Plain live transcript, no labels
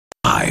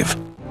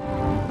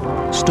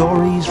alive.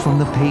 Stories from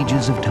the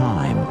pages of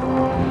time.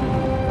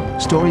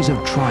 Stories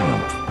of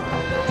triumph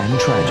and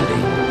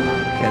tragedy,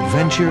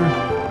 adventure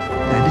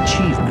and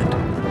achievement,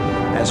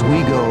 as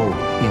we go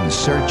in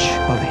search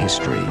of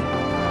history.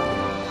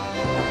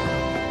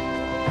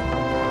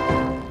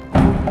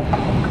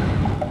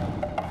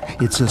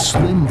 It's a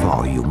slim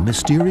volume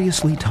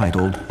mysteriously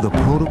titled The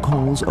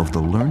Protocols of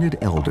the Learned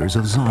Elders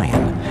of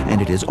Zion,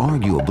 and it is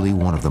arguably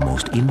one of the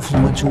most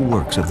influential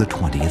works of the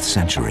 20th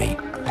century.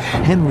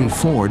 Henry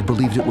Ford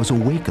believed it was a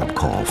wake-up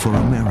call for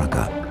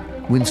America.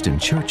 Winston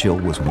Churchill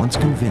was once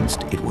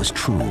convinced it was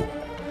true.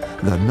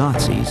 The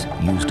Nazis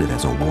used it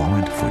as a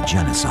warrant for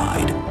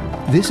genocide.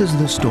 This is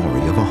the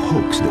story of a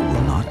hoax that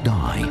will not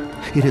die.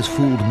 It has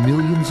fooled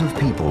millions of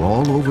people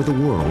all over the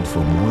world for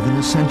more than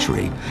a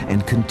century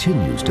and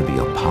continues to be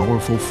a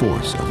powerful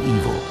force of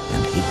evil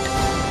and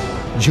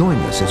hate. Join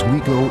us as we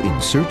go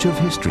in search of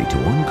history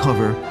to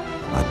uncover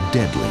a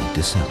deadly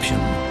deception.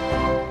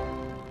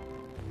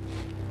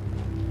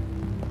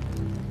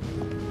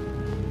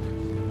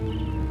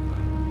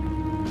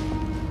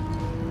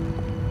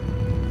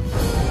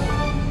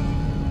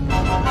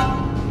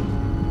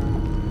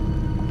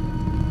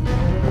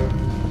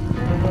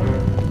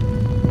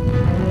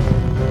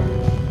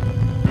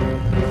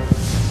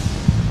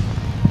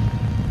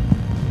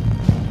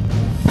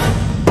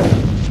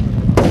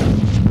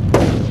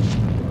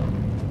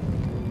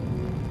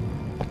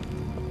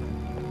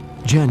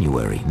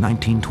 January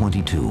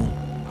 1922.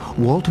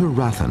 Walter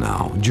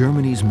Rathenau,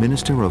 Germany's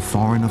Minister of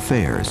Foreign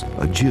Affairs,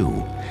 a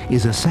Jew,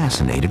 is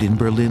assassinated in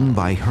Berlin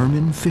by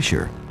Hermann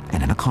Fischer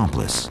and an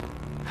accomplice.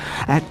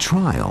 At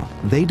trial,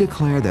 they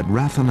declare that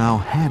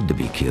Rathenau had to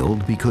be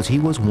killed because he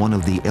was one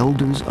of the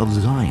Elders of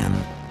Zion.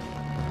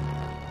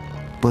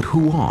 But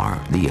who are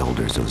the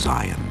Elders of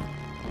Zion?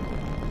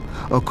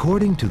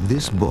 According to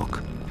this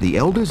book, the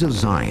Elders of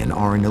Zion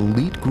are an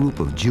elite group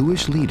of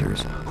Jewish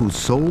leaders whose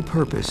sole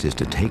purpose is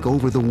to take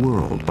over the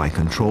world by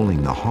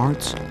controlling the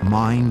hearts,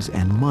 minds,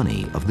 and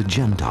money of the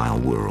Gentile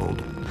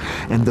world.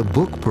 And the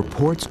book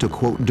purports to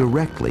quote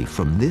directly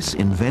from this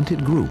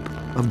invented group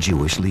of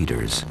Jewish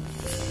leaders.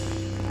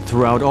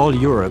 Throughout all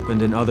Europe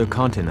and in other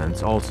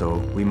continents also,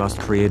 we must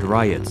create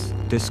riots,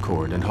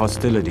 discord, and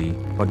hostility,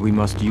 but we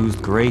must use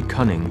great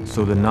cunning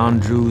so the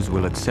non-Jews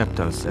will accept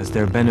us as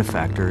their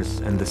benefactors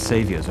and the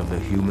saviors of the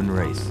human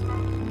race.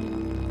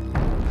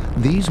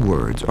 These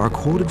words are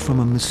quoted from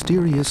a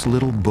mysterious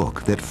little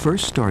book that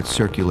first starts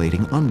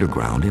circulating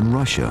underground in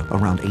Russia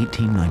around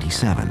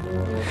 1897.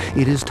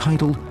 It is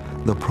titled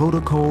The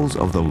Protocols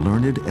of the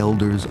Learned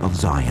Elders of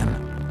Zion.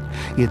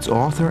 Its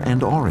author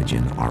and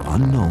origin are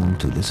unknown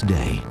to this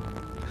day.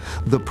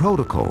 The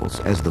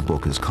Protocols, as the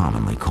book is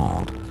commonly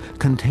called,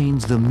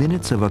 contains the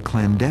minutes of a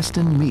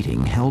clandestine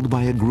meeting held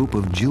by a group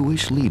of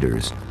Jewish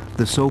leaders,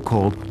 the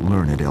so-called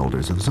Learned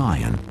Elders of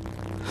Zion.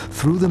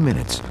 Through the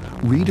minutes,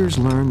 readers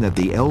learn that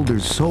the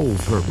elders' sole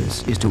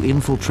purpose is to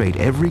infiltrate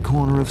every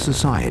corner of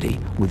society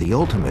with the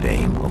ultimate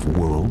aim of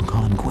world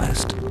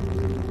conquest.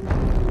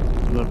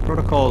 The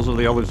Protocols of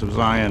the Elders of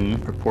Zion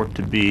purport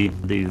to be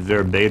the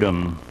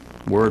verbatim,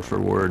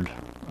 word-for-word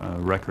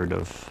record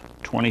of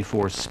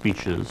 24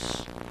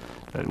 speeches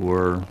that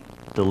were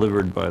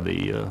delivered by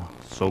the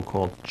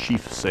so-called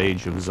chief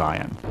sage of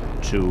Zion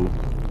to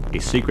a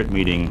secret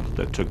meeting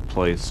that took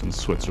place in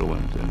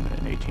Switzerland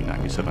in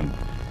 1897.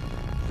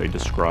 They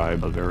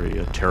describe a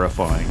very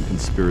terrifying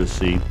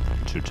conspiracy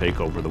to take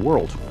over the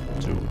world,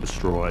 to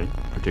destroy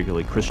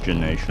particularly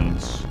Christian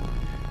nations,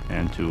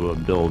 and to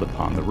build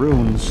upon the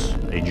ruins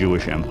a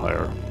Jewish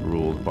empire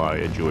ruled by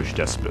a Jewish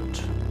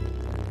despot.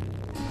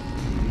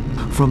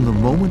 From the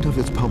moment of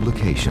its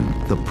publication,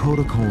 the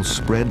protocols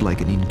spread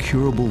like an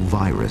incurable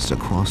virus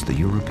across the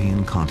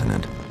European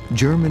continent.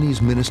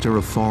 Germany's Minister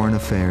of Foreign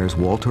Affairs,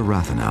 Walter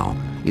Rathenau,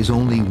 is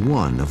only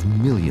one of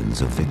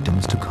millions of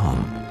victims to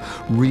come,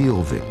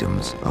 real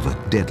victims of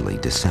a deadly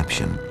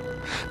deception.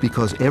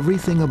 Because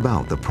everything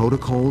about the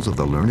Protocols of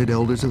the Learned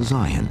Elders of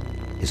Zion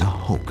is a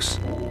hoax.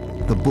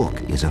 The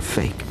book is a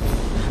fake.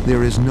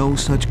 There is no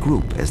such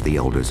group as the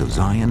Elders of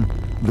Zion.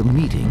 The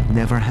meeting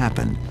never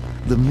happened.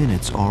 The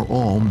minutes are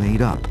all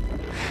made up.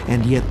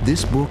 And yet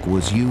this book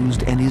was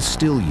used and is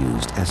still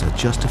used as a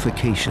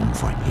justification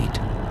for hate.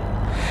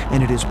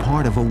 And it is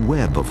part of a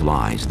web of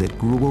lies that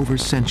grew over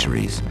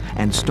centuries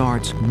and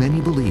starts,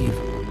 many believe,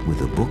 with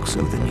the books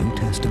of the New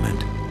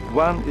Testament.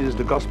 One is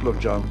the Gospel of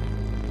John,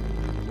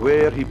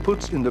 where he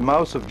puts in the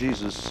mouth of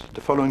Jesus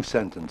the following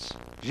sentence.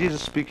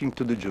 Jesus speaking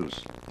to the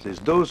Jews says,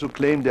 "Those who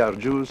claim they are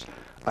Jews,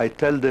 I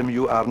tell them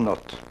you are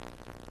not.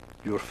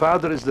 Your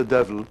father is the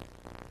devil,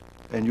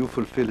 and you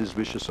fulfill his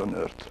wishes on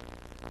earth."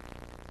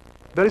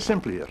 Very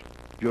simple here.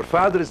 Your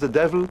father is the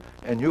devil,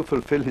 and you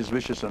fulfill his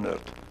wishes on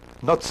earth.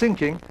 Not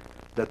thinking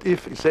that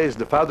if he says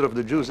the father of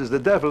the Jews is the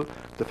devil,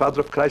 the father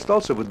of Christ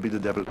also would be the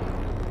devil.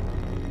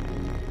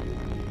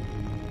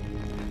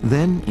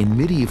 Then, in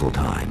medieval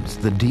times,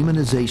 the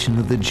demonization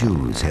of the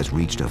Jews has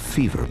reached a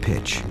fever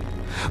pitch.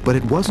 But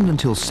it wasn't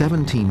until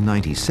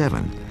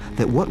 1797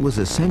 that what was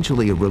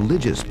essentially a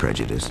religious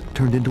prejudice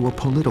turned into a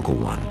political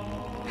one.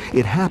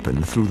 It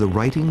happened through the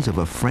writings of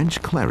a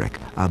French cleric,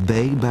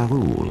 Abbé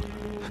Barruel,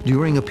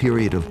 during a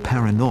period of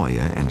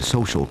paranoia and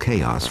social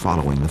chaos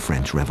following the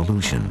French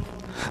Revolution.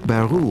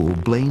 Barruel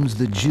blames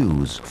the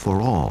Jews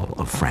for all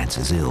of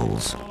France's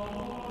ills.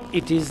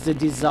 It is the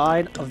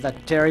design of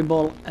that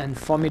terrible and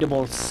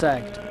formidable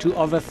sect to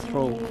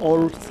overthrow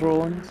all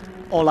thrones,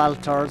 all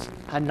altars,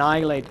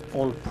 annihilate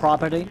all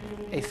property,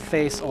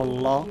 efface all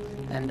law,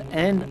 and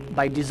end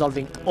by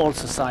dissolving all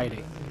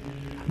society.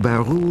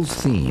 Barruel's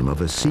theme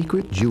of a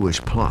secret Jewish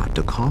plot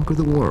to conquer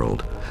the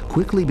world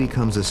quickly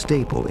becomes a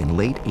staple in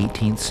late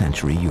 18th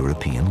century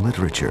European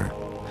literature.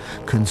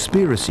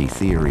 Conspiracy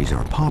theories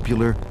are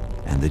popular,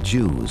 and the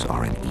Jews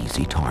are an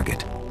easy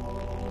target.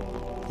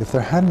 If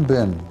there hadn't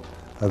been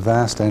a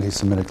vast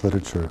anti-Semitic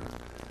literature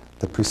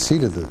that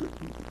preceded the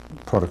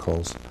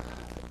protocols,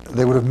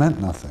 they would have meant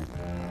nothing.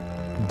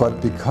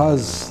 But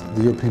because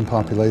the European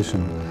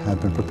population had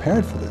been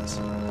prepared for this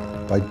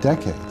by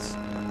decades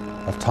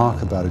of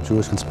talk about a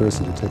Jewish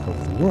conspiracy to take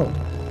over the world,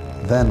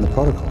 then the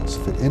protocols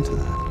fit into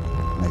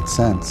that, made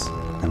sense,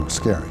 and were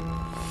scary.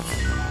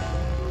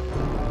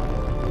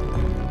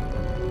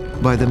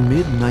 By the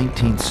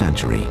mid-19th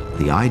century,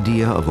 the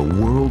idea of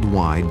a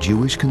worldwide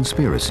Jewish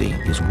conspiracy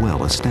is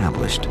well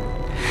established.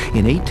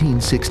 In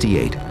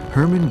 1868,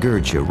 Hermann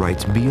Goethe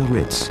writes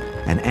Biarritz,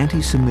 an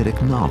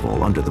anti-Semitic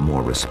novel under the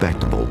more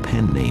respectable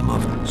pen name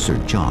of Sir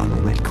John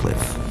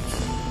Redcliffe.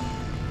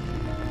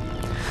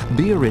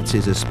 Biarritz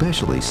is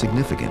especially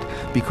significant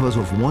because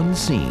of one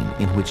scene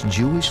in which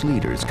Jewish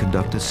leaders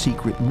conduct a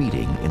secret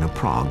meeting in a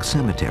Prague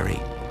cemetery.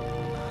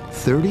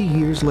 30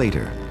 years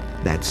later,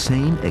 that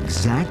same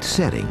exact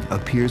setting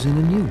appears in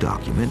a new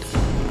document,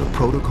 the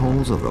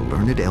Protocols of the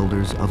Learned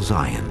Elders of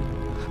Zion.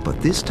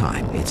 But this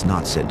time, it's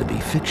not said to be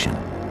fiction.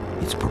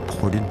 It's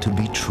purported to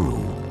be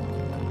true.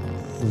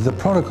 The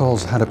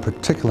protocols had a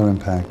particular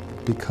impact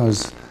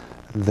because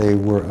they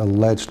were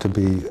alleged to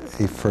be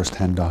a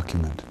first-hand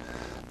document.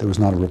 There was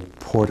not a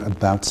report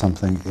about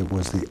something, it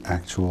was the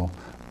actual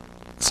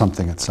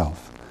something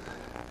itself.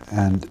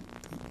 And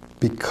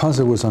because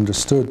it was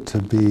understood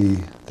to be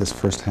this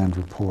first-hand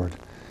report,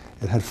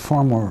 it had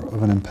far more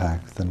of an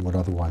impact than would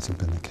otherwise have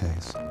been the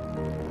case.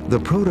 The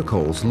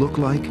protocols look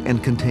like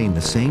and contain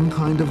the same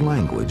kind of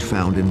language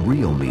found in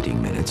real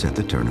meeting minutes at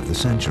the turn of the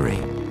century.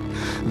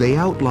 They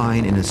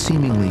outline in a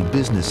seemingly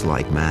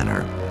businesslike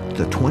manner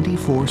the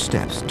 24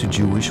 steps to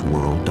Jewish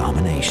world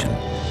domination.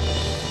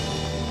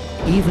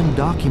 Even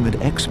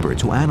document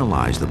experts who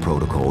analyze the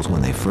protocols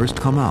when they first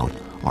come out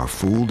are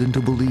fooled into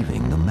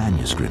believing the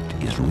manuscript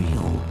is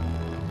real.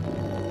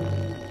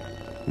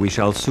 We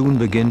shall soon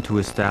begin to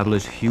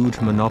establish huge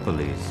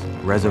monopolies,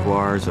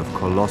 reservoirs of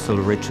colossal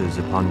riches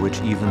upon which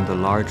even the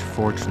large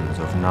fortunes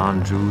of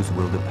non-Jews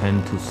will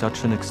depend to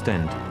such an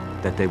extent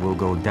that they will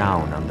go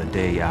down on the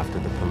day after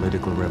the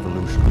political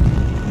revolution.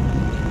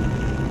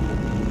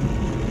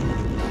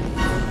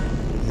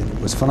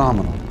 It was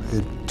phenomenal.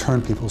 It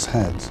turned people's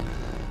heads.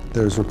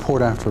 There's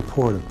report after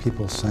report of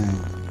people saying,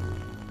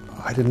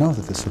 I didn't know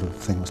that this sort of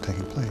thing was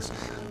taking place.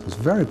 It was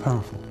very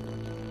powerful.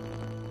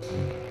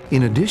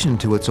 In addition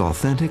to its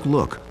authentic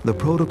look, the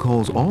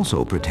Protocols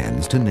also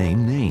pretends to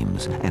name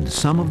names, and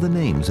some of the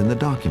names in the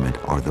document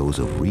are those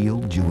of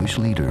real Jewish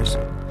leaders.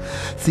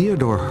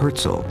 Theodor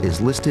Herzl is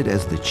listed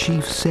as the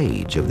chief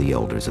sage of the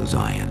Elders of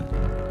Zion.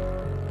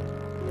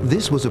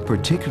 This was a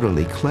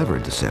particularly clever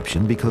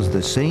deception because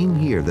the same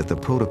year that the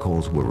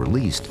Protocols were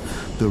released,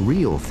 the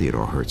real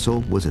Theodor Herzl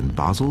was in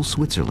Basel,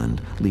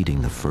 Switzerland,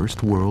 leading the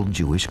First World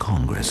Jewish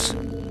Congress.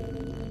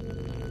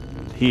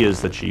 He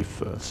is the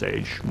chief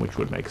sage, which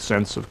would make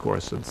sense, of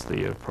course, since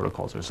the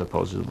protocols are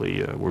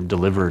supposedly were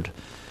delivered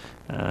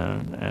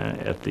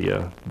at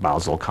the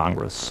Basel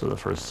Congress, so the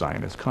first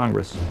Zionist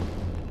Congress.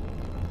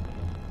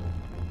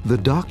 The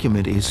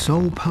document is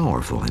so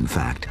powerful, in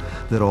fact,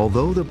 that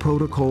although the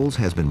Protocols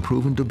has been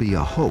proven to be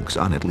a hoax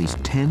on at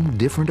least 10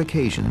 different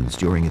occasions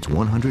during its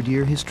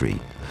 100-year history,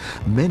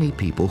 many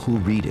people who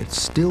read it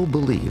still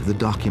believe the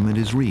document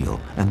is real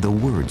and the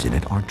words in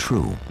it are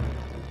true.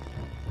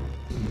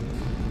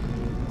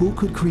 Who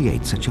could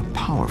create such a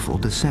powerful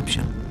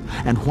deception?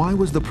 And why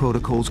was the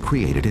Protocols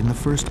created in the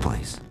first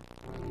place?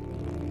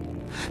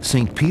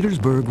 St.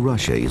 Petersburg,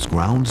 Russia is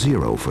ground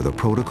zero for the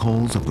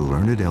Protocols of the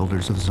Learned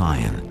Elders of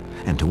Zion.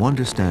 And to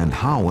understand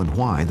how and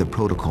why the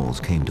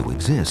Protocols came to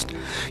exist,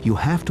 you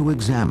have to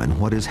examine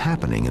what is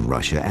happening in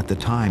Russia at the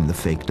time the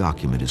fake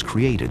document is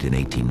created in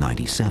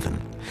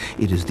 1897.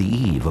 It is the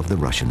eve of the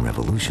Russian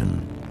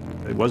Revolution.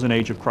 It was an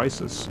age of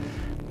crisis.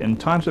 In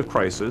times of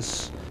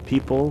crisis,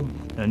 people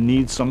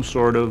need some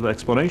sort of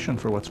explanation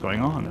for what's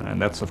going on.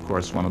 And that's, of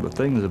course, one of the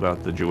things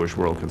about the Jewish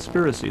world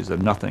conspiracies, that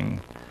nothing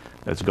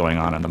that's going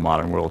on in the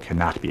modern world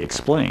cannot be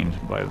explained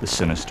by the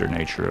sinister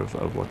nature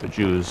of what the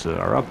Jews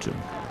are up to.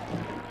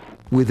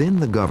 Within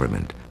the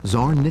government,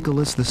 Tsar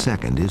Nicholas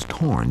II is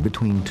torn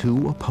between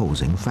two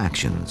opposing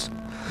factions.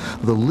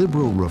 The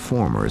liberal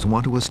reformers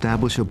want to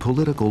establish a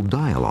political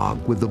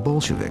dialogue with the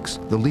Bolsheviks,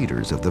 the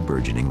leaders of the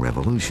burgeoning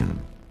revolution.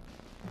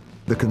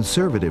 The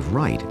conservative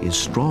right is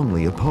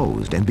strongly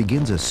opposed and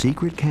begins a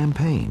secret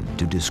campaign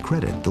to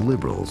discredit the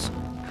liberals.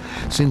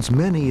 Since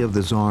many of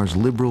the Tsar's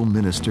liberal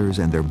ministers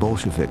and their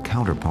Bolshevik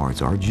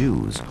counterparts are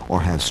Jews or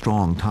have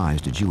strong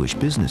ties to Jewish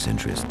business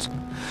interests,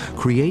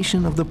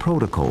 creation of the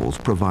protocols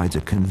provides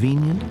a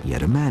convenient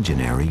yet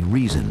imaginary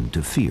reason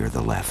to fear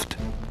the left.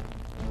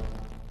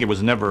 It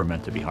was never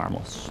meant to be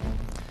harmless.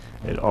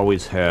 It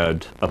always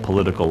had a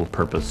political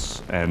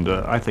purpose, and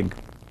I think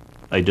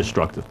a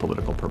destructive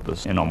political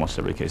purpose in almost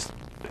every case.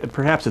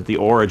 Perhaps at the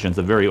origins,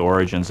 the very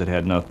origins, it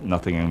had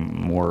nothing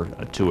more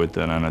to it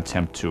than an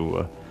attempt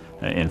to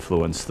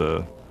influence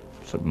the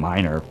sort of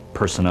minor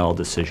personnel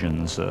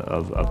decisions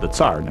of the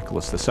Tsar,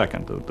 Nicholas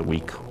II,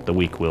 the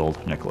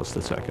weak-willed Nicholas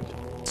II.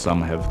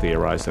 Some have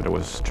theorized that it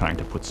was trying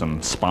to put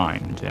some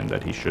spine and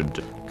that he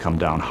should come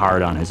down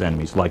hard on his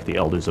enemies like the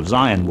elders of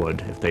Zion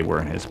would if they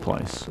were in his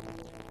place.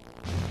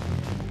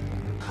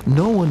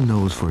 No one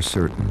knows for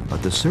certain,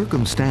 but the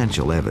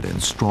circumstantial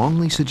evidence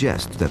strongly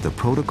suggests that the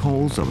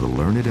protocols of the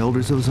learned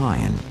elders of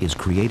Zion is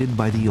created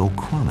by the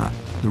Okhrana,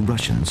 the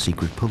Russian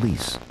secret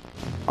police.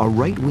 A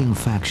right-wing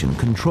faction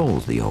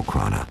controls the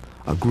Okhrana,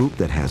 a group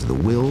that has the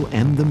will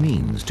and the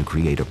means to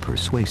create a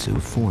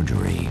persuasive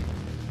forgery.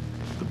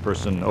 The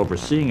person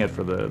overseeing it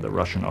for the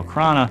Russian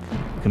Okhrana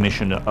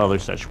commissioned other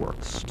such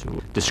works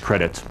to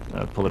discredit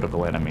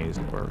political enemies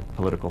or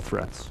political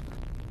threats.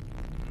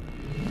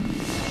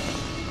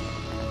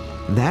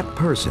 That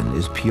person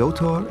is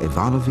Pyotr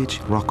Ivanovich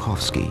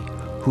Rakovsky,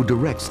 who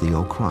directs the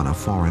Okhrana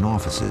foreign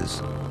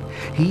offices.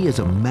 He is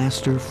a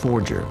master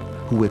forger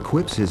who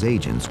equips his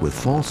agents with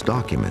false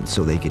documents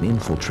so they can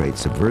infiltrate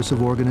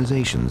subversive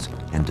organizations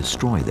and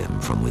destroy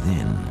them from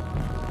within.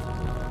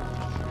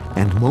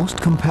 And most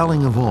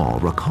compelling of all,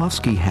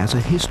 Rakovsky has a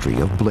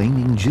history of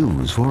blaming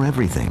Jews for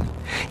everything.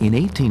 In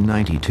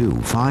 1892,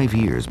 5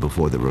 years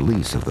before the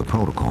release of the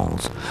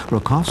protocols,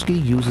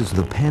 Rakovsky uses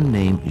the pen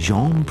name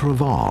Jean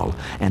Préval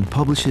and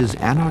publishes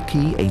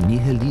Anarchie et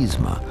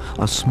Nihilisme,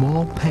 a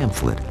small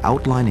pamphlet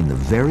outlining the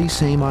very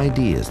same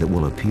ideas that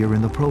will appear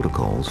in the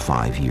protocols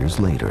 5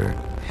 years later.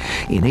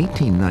 In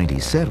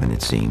 1897,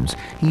 it seems,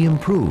 he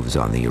improves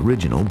on the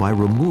original by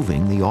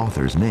removing the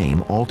author's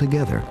name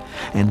altogether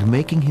and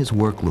making his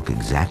work look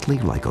exactly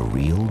like a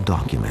real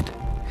document.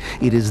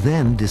 It is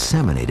then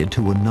disseminated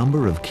to a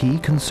number of key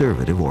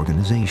conservative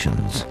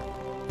organizations.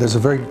 There's a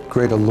very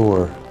great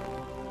allure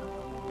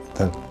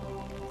that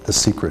the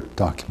secret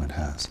document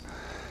has.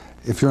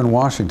 If you're in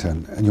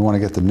Washington and you want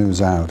to get the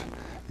news out,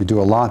 you do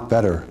a lot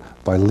better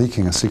by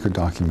leaking a secret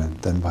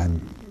document than by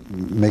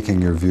making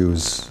your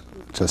views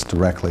just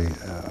directly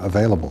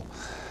available.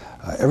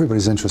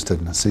 Everybody's interested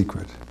in a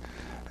secret.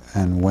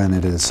 And when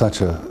it is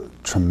such a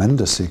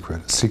tremendous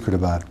secret, a secret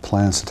about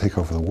plans to take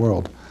over the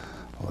world,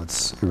 well,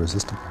 it's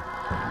irresistible.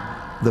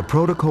 The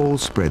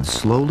protocols spread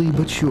slowly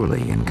but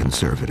surely in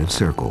conservative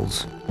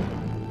circles.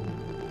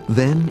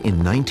 Then,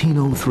 in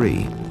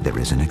 1903, there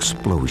is an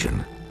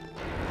explosion.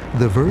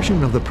 The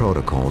version of the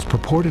protocols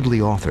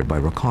purportedly authored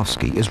by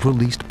Rakovsky is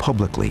released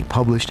publicly,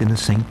 published in a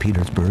St.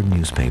 Petersburg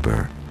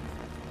newspaper.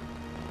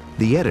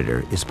 The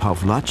editor is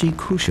Pavlachi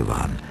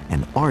Khrushchevan,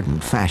 an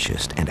ardent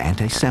fascist and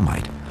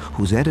anti-Semite,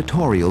 whose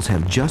editorials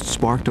have just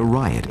sparked a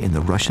riot in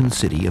the Russian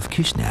city of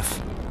Kishinev.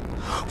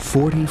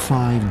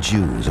 45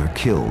 Jews are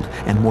killed,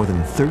 and more than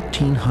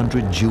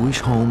 1,300 Jewish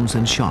homes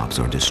and shops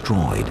are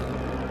destroyed.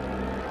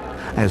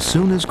 As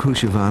soon as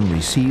Khrushchevan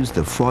receives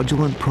the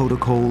fraudulent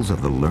protocols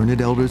of the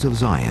learned elders of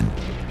Zion,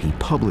 he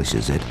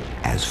publishes it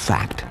as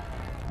fact.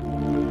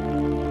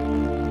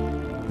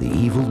 The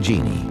evil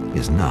genie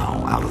is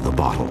now out of the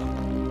bottle.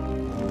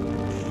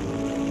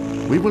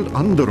 We will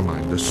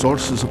undermine the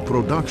sources of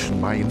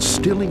production by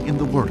instilling in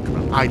the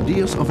workmen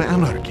ideas of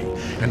anarchy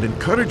and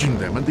encouraging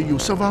them in the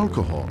use of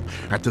alcohol,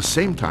 at the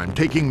same time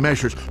taking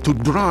measures to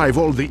drive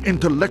all the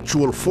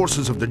intellectual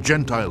forces of the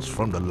Gentiles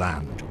from the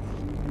land.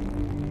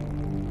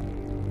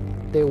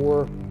 They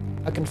were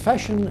a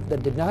confession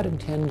that did not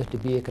intend to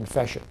be a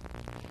confession.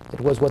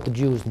 It was what the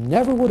Jews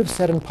never would have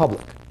said in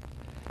public,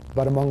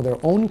 but among their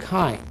own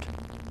kind,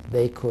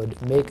 they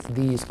could make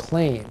these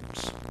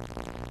claims.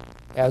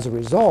 As a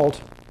result,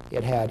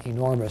 it had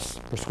enormous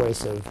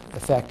persuasive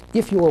effect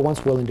if you were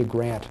once willing to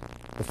grant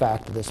the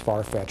fact that this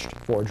far-fetched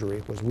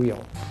forgery was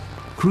real.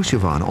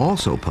 Khrushchevan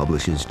also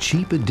publishes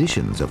cheap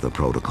editions of the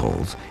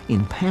protocols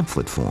in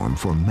pamphlet form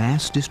for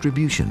mass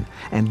distribution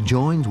and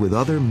joins with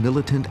other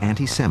militant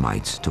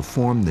anti-Semites to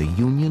form the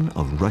Union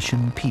of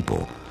Russian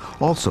People,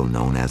 also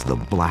known as the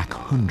Black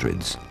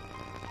Hundreds.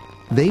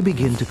 They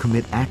begin to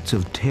commit acts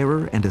of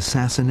terror and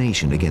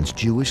assassination against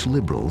Jewish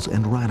liberals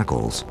and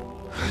radicals.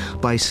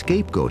 By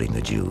scapegoating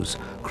the Jews,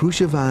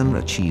 Khrushchevan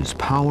achieves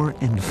power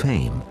and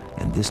fame,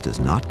 and this does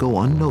not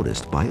go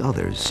unnoticed by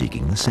others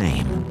seeking the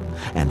same.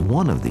 And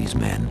one of these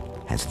men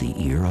has the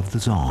ear of the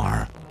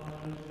Tsar.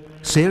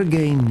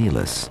 Sergei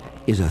Nilis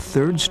is a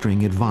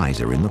third-string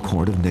advisor in the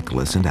court of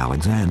Nicholas and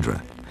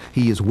Alexandra.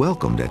 He is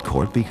welcomed at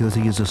court because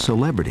he is a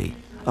celebrity,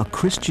 a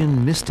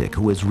Christian mystic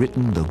who has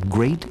written The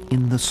Great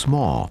in the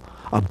Small,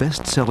 a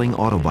best-selling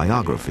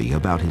autobiography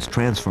about his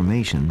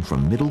transformation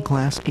from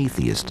middle-class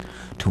atheist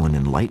to an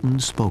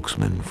enlightened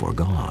spokesman for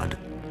God.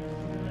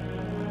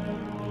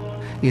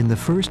 In the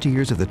first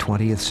years of the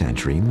 20th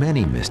century,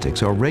 many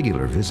mystics are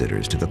regular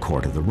visitors to the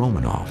court of the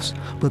Romanovs,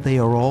 but they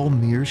are all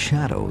mere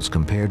shadows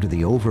compared to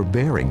the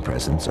overbearing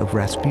presence of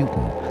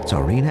Rasputin,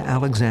 Tsarina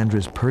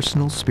Alexandra's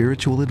personal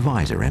spiritual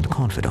advisor and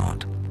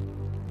confidant.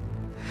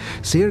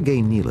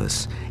 Sergei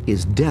Nilis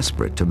is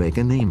desperate to make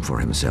a name for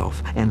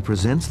himself and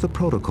presents the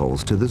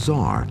protocols to the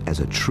Tsar as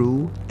a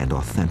true and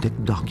authentic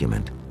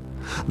document.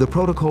 The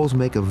protocols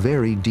make a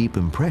very deep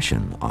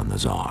impression on the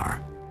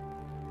Tsar.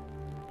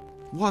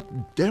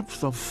 What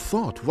depth of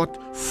thought,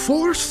 what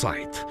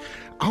foresight!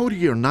 Our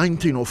year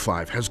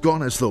 1905 has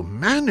gone as though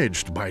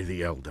managed by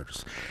the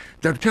elders.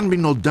 There can be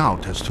no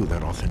doubt as to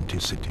their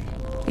authenticity.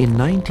 In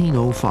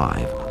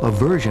 1905, a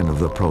version of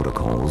the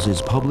protocols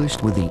is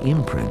published with the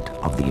imprint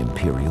of the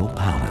Imperial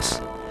Palace.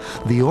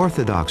 The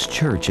Orthodox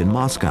Church in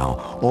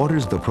Moscow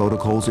orders the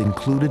protocols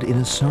included in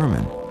a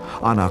sermon.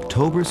 On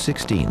October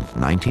 16,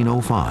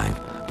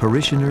 1905,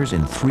 parishioners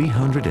in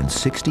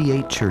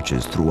 368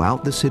 churches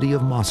throughout the city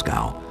of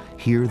Moscow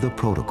hear the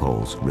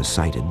protocols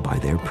recited by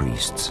their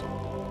priests.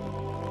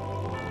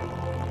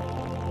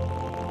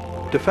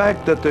 The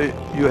fact that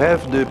you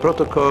have the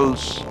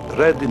protocols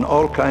read in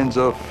all kinds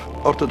of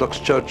Orthodox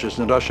churches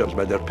in Russia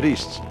by their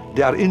priests,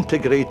 they are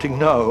integrating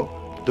now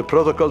the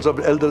protocols of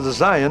the Elders of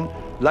Zion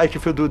like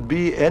if it would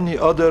be any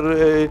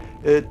other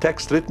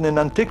text written in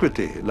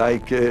antiquity,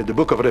 like the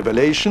book of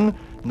Revelation.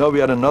 Now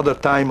we are in another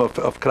time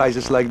of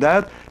crisis like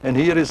that, and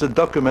here is a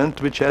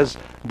document which has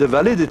the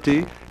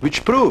validity,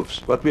 which proves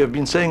what we have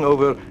been saying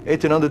over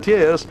 1800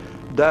 years,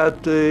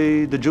 that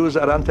the Jews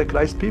are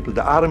Antichrist people,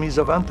 the armies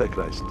of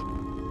Antichrist.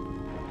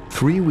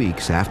 3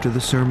 weeks after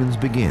the sermons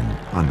begin,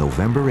 on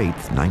November 8,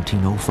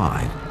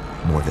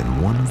 1905, more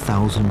than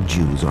 1,000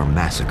 Jews are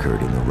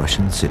massacred in the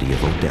Russian city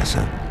of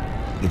Odessa.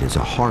 It is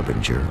a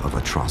harbinger of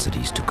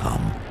atrocities to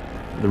come.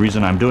 The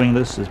reason I'm doing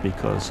this is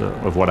because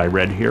of what I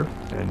read here,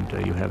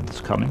 and you have this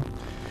coming.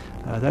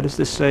 That is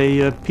to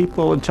say,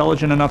 people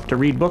intelligent enough to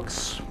read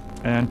books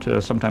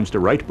and sometimes to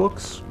write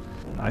books,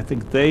 I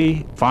think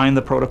they find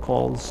the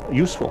protocols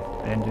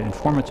useful and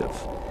informative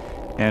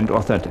and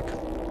authentic.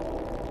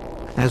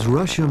 As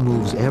Russia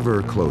moves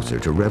ever closer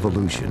to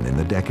revolution in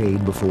the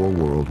decade before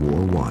World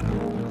War I,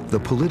 the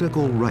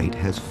political right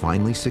has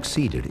finally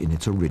succeeded in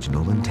its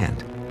original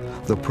intent.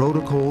 The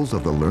protocols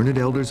of the learned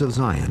elders of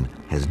Zion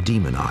has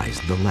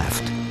demonized the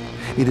left.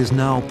 It is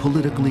now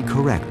politically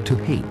correct to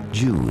hate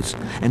Jews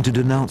and to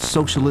denounce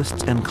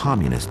socialists and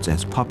communists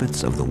as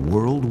puppets of the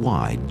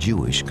worldwide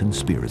Jewish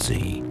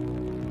conspiracy.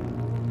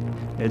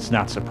 It's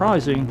not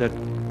surprising that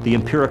the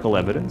empirical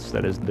evidence,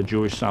 that is, the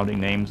Jewish-sounding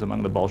names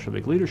among the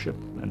Bolshevik leadership,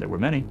 and there were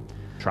many,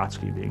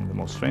 Trotsky being the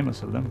most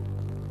famous of them,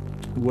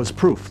 was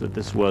proof that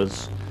this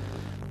was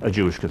a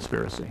Jewish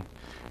conspiracy.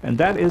 And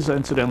that is,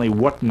 incidentally,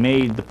 what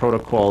made the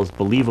protocols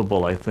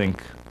believable, I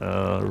think,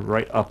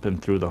 right up and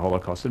through the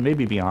Holocaust, and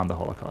maybe beyond the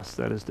Holocaust.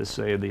 That is to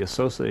say, the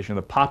association,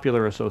 the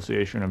popular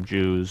association of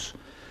Jews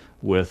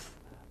with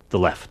the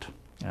left,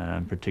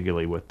 and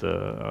particularly with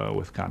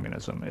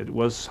communism. It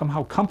was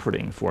somehow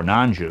comforting for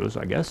non-Jews,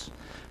 I guess,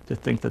 to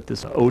think that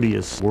this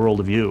odious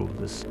worldview,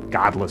 this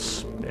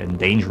godless and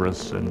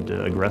dangerous and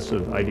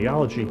aggressive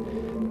ideology,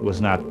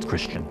 was not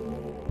Christian.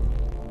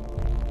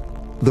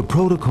 The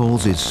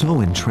protocols is so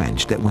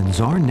entrenched that when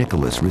Tsar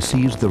Nicholas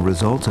receives the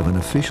results of an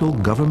official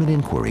government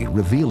inquiry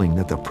revealing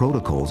that the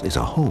protocols is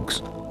a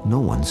hoax, no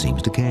one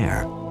seems to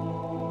care.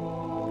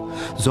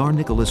 Tsar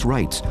Nicholas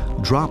writes,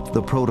 "Drop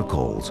the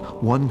protocols.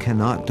 One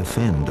cannot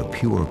defend a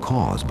pure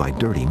cause by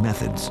dirty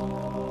methods."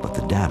 But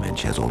the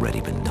damage has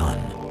already been done.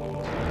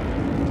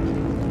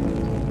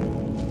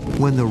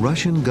 When the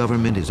Russian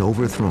government is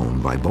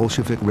overthrown by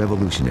Bolshevik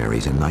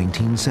revolutionaries in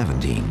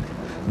 1917,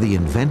 the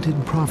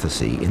invented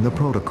prophecy in the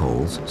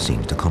protocols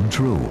seems to come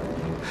true.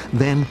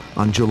 Then,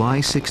 on July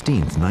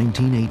 16,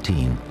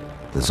 1918,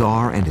 the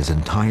Tsar and his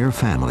entire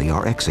family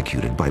are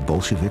executed by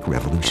Bolshevik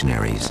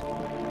revolutionaries.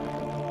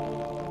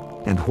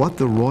 And what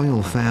the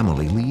royal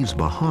family leaves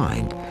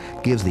behind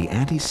gives the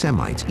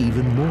anti-Semites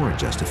even more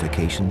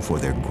justification for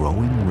their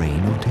growing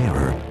reign of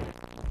terror.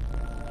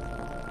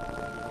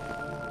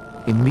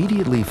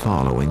 Immediately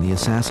following the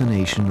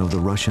assassination of the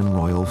Russian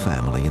royal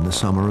family in the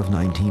summer of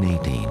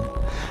 1918,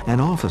 an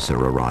officer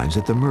arrives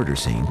at the murder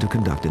scene to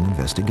conduct an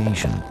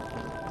investigation.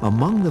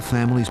 Among the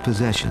family's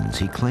possessions,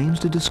 he claims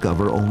to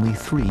discover only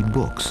 3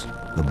 books: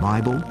 the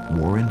Bible,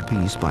 War and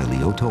Peace by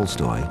Leo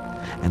Tolstoy,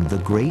 and The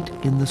Great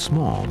in the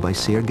Small by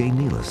Sergei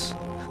Nilis,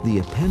 the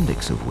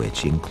appendix of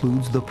which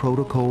includes the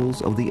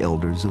protocols of the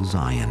Elders of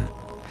Zion.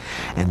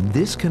 And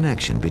this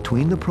connection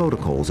between the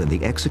protocols and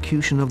the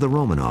execution of the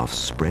Romanovs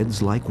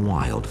spreads like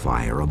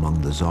wildfire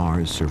among the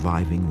Tsar's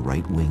surviving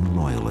right-wing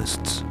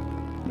loyalists.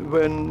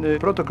 When the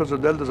protocols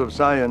of the Elders of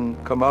Zion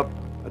come up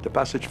at the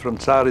passage from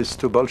Tsarist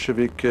to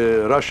Bolshevik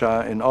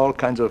Russia, and all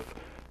kinds of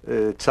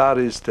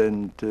Tsarist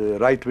and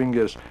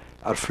right-wingers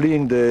are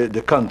fleeing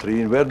the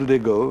country, and where do they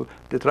go?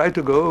 They try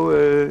to go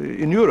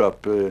in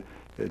Europe.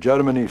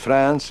 Germany,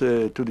 France,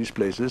 to these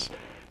places.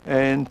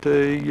 And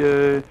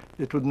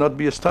it would not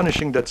be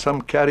astonishing that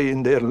some carry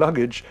in their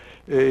luggage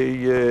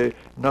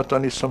not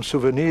only some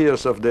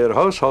souvenirs of their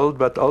household,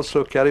 but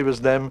also carry with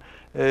them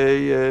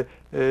a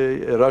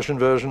Russian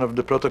version of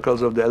the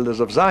Protocols of the Elders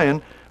of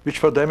Zion, which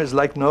for them is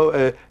like now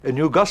a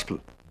new gospel.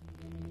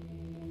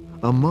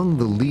 Among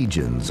the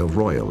legions of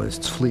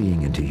royalists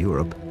fleeing into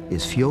Europe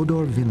is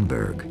Fyodor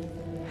Winberg.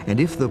 And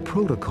if the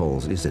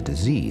Protocols is a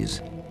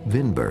disease,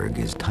 Winberg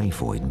is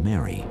Typhoid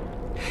Mary.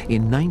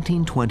 In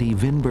 1920,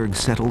 Winberg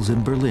settles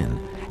in Berlin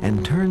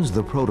and turns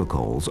the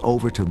Protocols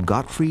over to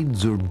Gottfried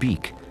zur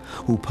Beek,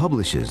 who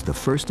publishes the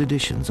first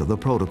editions of the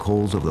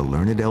Protocols of the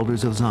Learned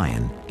Elders of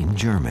Zion in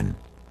German.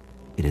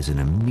 It is an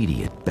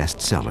immediate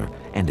bestseller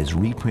and is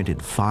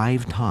reprinted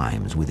 5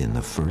 times within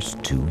the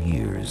first 2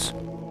 years.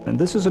 And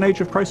this is an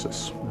age of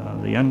crisis.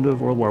 The end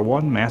of World War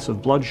I,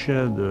 massive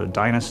bloodshed, the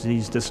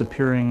dynasties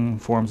disappearing,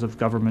 forms of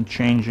government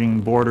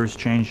changing, borders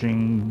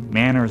changing,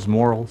 manners,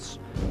 morals.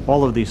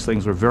 All of these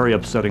things were very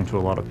upsetting to a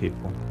lot of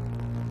people.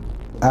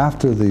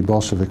 After the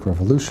Bolshevik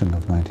Revolution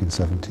of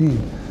 1917,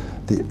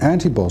 the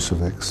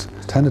anti-Bolsheviks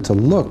tended to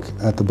look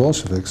at the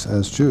Bolsheviks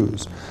as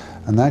Jews,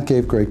 and that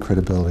gave great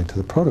credibility to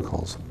the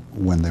Protocols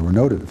when they were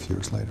noted a few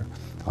years later.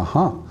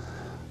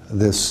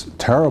 This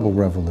terrible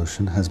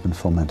revolution has been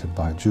fomented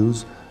by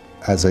Jews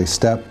as a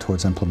step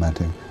towards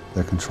implementing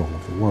their control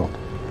of the world.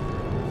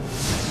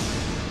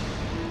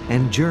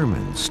 And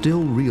Germans,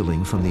 still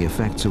reeling from the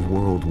effects of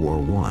World War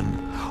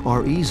I,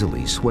 are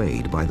easily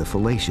swayed by the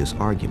fallacious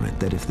argument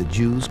that if the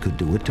Jews could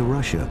do it to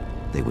Russia,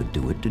 they would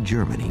do it to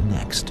Germany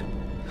next.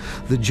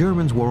 The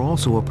Germans were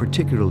also a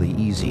particularly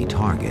easy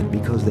target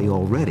because they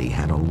already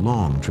had a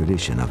long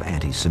tradition of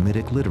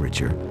anti-Semitic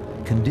literature,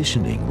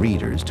 conditioning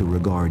readers to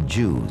regard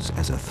Jews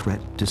as a threat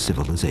to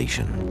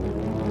civilization.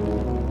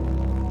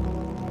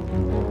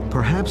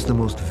 Perhaps the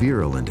most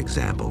virulent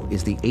example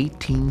is the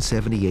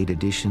 1878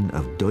 edition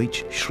of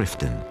Deutsche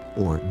Schriften,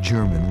 or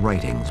German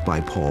Writings,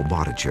 by Paul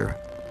Bottcher.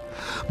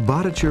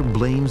 Bottcher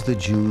blames the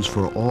Jews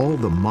for all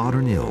the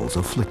modern ills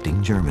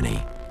afflicting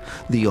Germany.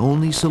 The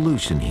only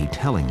solution, he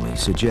tellingly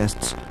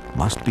suggests,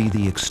 must be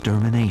the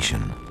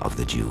extermination of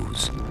the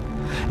Jews.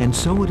 And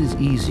so it is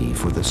easy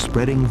for the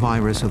spreading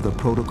virus of the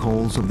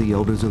Protocols of the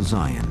Elders of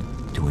Zion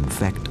to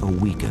infect a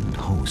weakened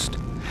host.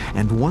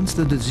 And once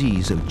the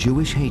disease of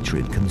Jewish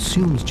hatred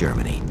consumes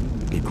Germany,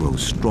 it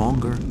grows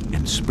stronger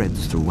and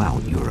spreads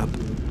throughout Europe.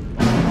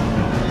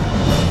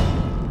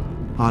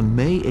 On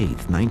May 8,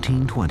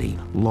 1920,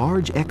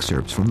 large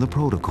excerpts from the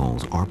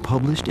Protocols are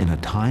published in a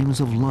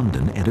Times of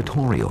London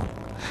editorial.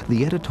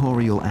 The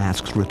editorial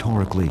asks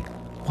rhetorically,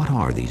 what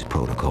are these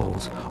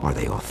Protocols? Are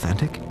they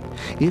authentic?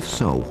 If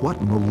so,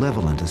 what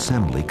malevolent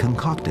assembly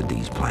concocted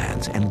these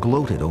plans and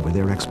gloated over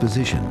their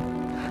exposition?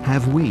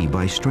 Have we,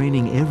 by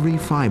straining every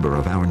fiber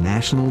of our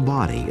national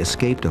body,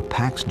 escaped a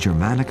Pax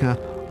Germanica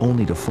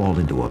only to fall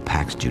into a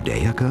Pax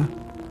Judaica?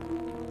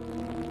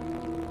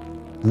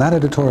 And that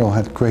editorial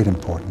had great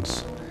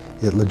importance.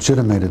 It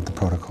legitimated the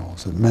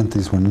Protocols. It meant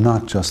these were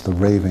not just the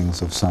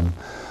ravings of some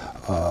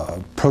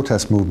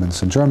protest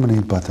movements in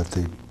Germany, but that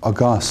the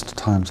august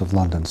Times of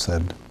London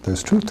said,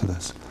 there's truth to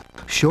this.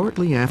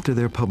 Shortly after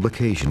their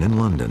publication in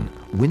London,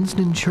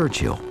 Winston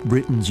Churchill,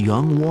 Britain's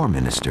young war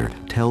minister,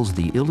 tells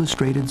the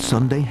Illustrated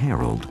Sunday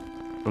Herald,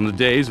 "From the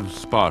days of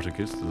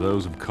Spartacus to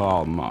those of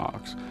Karl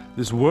Marx,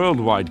 this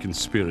worldwide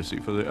conspiracy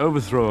for the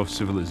overthrow of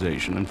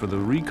civilization and for the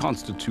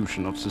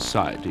reconstitution of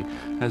society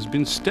has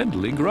been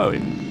steadily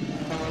growing."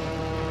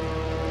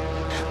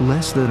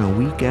 Less than a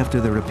week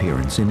after their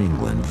appearance in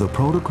England, the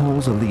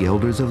Protocols of the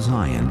Elders of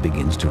Zion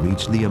begins to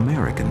reach the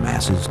American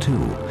masses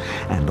too,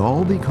 and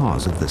all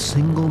because of the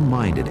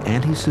single-minded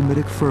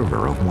anti-Semitic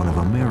fervor of one of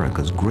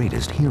America's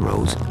greatest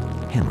heroes,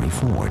 Henry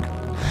Ford.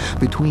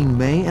 Between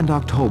May and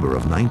October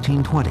of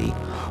 1920,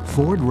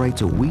 Ford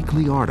writes a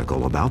weekly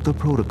article about the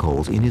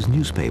Protocols in his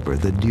newspaper,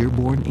 the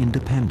Dearborn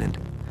Independent.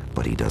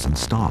 But he doesn't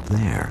stop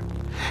there.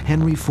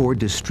 Henry Ford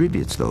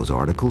distributes those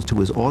articles to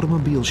his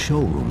automobile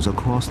showrooms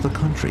across the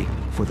country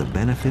for the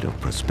benefit of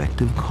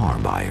prospective car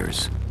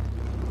buyers.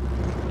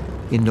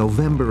 In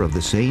November of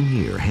the same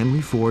year,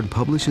 Henry Ford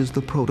publishes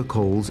the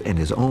Protocols and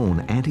his own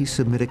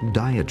anti-Semitic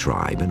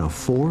diatribe in a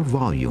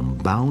 4-volume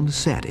bound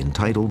set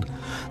entitled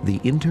The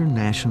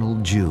International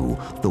Jew,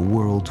 the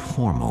World's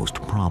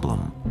Foremost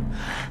Problem.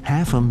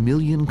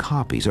 500,000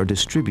 copies are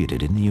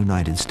distributed in the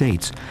United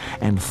States,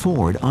 and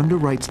Ford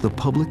underwrites the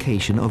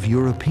publication of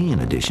European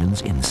editions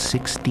in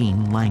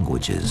 16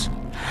 languages.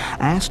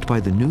 Asked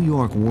by the New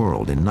York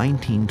World in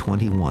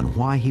 1921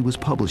 why he was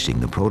publishing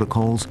the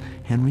Protocols,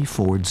 Henry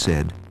Ford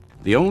said,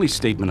 "The only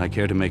statement I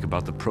care to make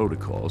about the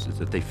Protocols is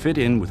that they fit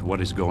in with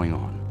what is going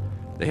on.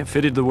 They have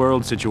fitted the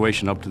world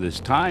situation up to this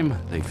time,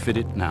 they fit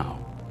it now."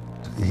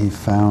 He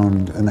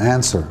found an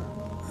answer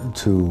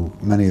to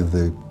many of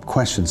the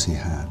questions he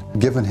had.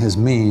 Given his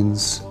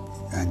means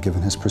and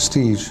given his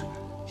prestige,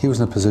 he was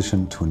in a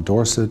position to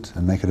endorse it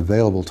and make it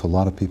available to a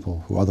lot of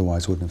people who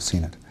otherwise wouldn't have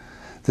seen it.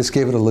 This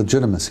gave it a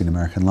legitimacy in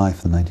American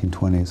life in the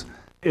 1920s.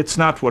 It's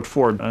not what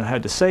Ford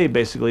had to say,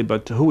 basically,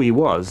 but who he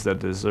was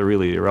that is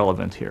really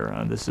irrelevant here.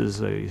 This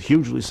is a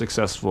hugely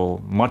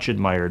successful, much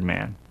admired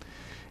man.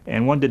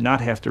 And one did not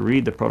have to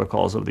read the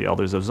Protocols of the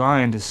Elders of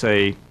Zion to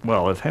say,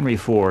 well, if Henry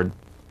Ford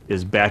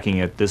is backing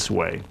it this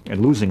way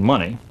and losing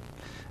money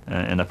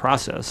in the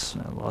process,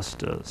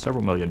 lost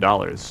several $1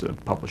 million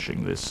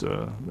publishing this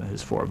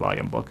his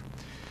 4-volume book,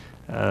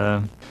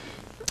 there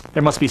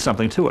must be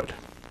something to it.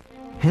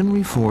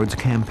 Henry Ford's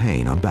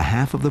campaign on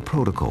behalf of the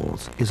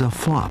Protocols is a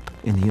flop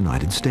in the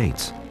United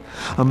States.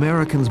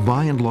 Americans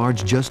by and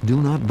large just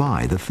do not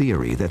buy the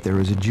theory that there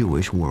is a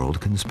Jewish world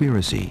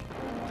conspiracy.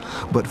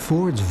 But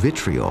Ford's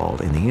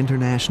vitriol in The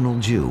International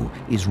Jew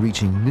is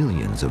reaching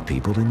millions of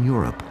people in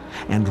Europe,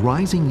 and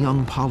rising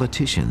young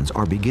politicians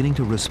are beginning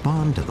to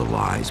respond to the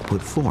lies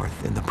put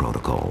forth in the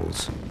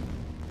Protocols.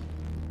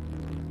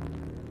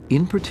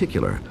 In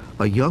particular,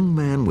 a young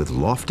man with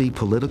lofty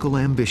political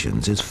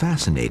ambitions is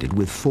fascinated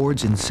with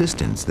Ford's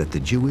insistence that the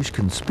Jewish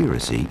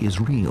conspiracy is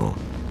real.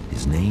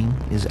 His name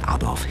is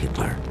Adolf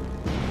Hitler.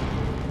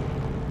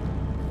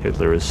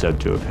 Hitler is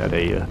said to have had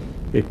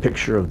a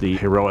picture of the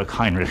heroic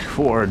Heinrich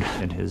Ford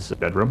in his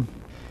bedroom,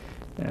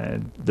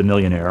 the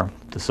millionaire,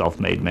 the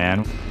self-made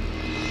man.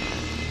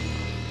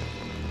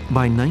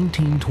 By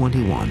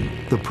 1921,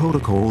 the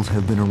Protocols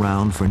have been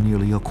around for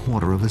nearly a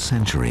quarter of a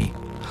century.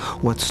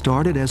 What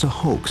started as a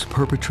hoax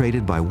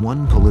perpetrated by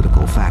one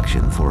political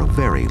faction for a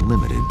very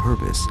limited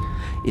purpose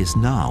is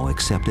now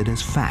accepted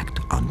as fact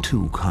on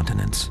 2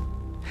 continents.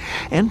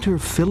 Enter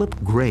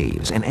Philip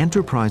Graves, an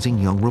enterprising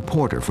young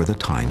reporter for the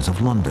Times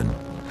of London.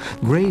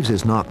 Graves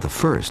is not the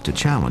first to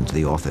challenge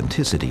the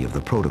authenticity of the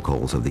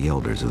Protocols of the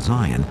Elders of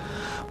Zion,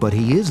 but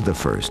he is the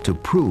first to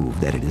prove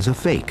that it is a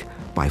fake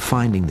by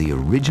finding the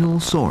original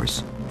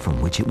source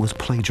from which it was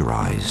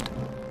plagiarized.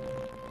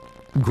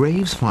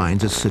 Graves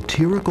finds a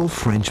satirical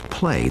French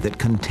play that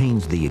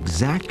contains the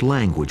exact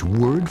language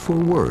word for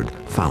word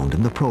found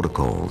in the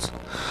Protocols.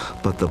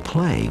 But the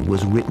play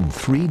was written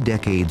 3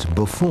 decades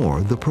before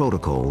the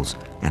Protocols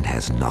and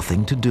has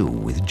nothing to do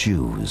with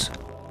Jews.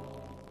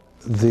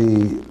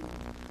 The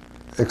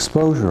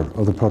exposure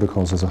of the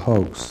Protocols as a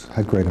hoax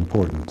had great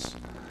importance.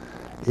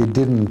 It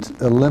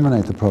didn't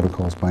eliminate the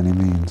Protocols by any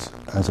means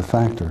as a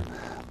factor,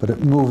 but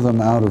it moved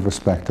them out of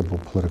respectable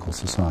political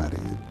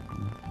society.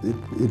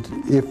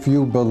 If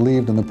you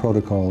believed in the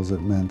Protocols,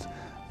 it meant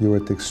you were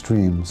at the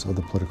extremes of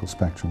the political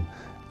spectrum.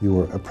 You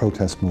were a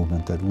protest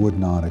movement that would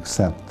not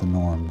accept the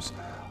norms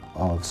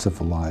of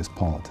civilized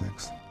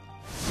politics.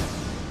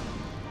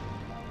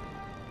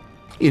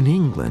 In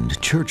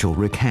England, Churchill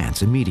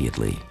recants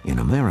immediately. In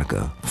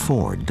America,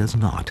 Ford does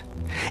not.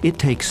 It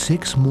takes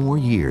 6 more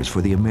years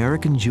for the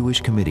American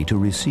Jewish Committee to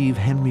receive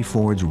Henry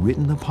Ford's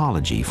written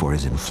apology for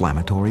his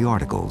inflammatory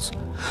articles.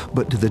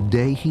 But to the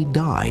day he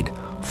died,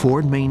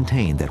 Ford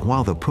maintained that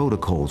while the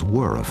Protocols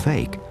were a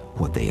fake,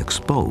 what they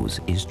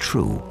expose is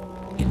true.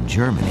 In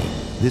Germany,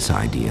 this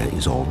idea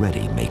is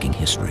already making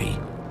history.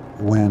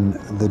 When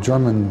the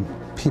German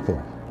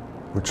people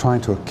were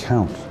trying to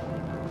account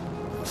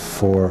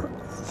for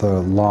the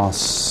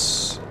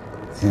loss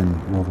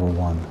in World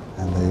War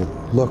I, and they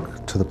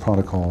looked to the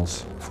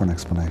Protocols for an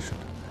explanation.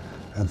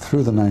 And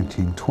through the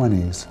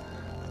 1920s,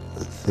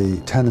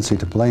 the tendency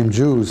to blame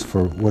Jews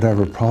for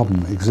whatever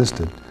problem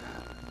existed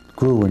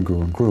grew and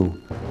grew and grew.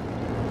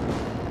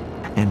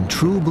 And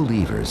true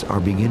believers are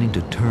beginning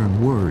to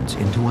turn words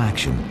into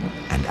action,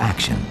 and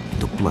action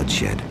into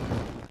bloodshed.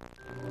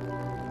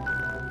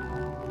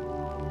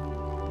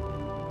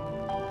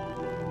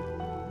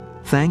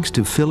 Thanks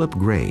to Philip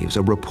Graves,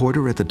 a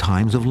reporter at the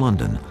Times of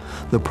London,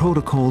 the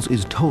Protocols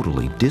is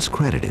totally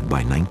discredited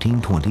by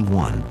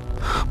 1921.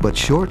 But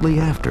shortly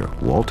after,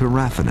 Walter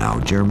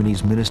Rathenau,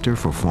 Germany's Minister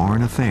for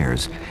Foreign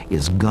Affairs,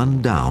 is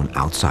gunned down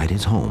outside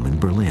his home in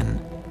Berlin.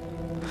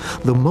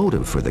 The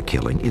motive for the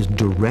killing is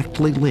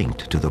directly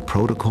linked to the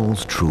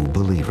Protocol's true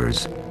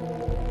believers.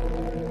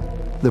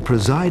 The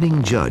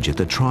presiding judge at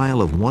the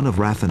trial of one of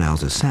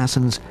Rathenau's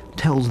assassins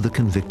tells the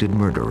convicted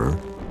murderer,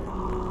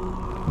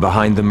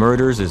 "Behind the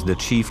murders is the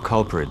chief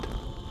culprit.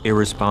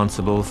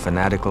 Irresponsible,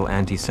 fanatical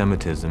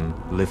anti-Semitism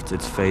lifts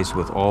its face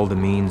with all the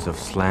means of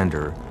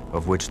slander,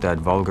 of which that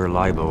vulgar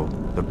libel,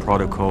 the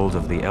Protocols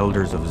of the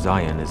Elders of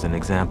Zion, is an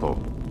example.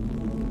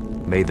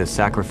 May the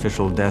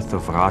sacrificial death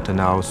of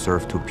Rathenau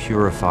serve to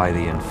purify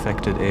the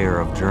infected air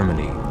of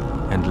Germany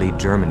and lead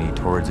Germany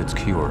towards its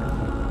cure."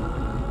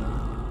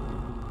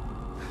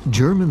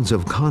 Germans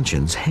of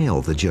conscience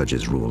hail the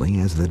judge's ruling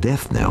as the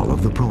death knell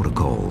of the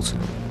Protocols,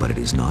 but it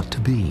is not to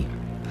be.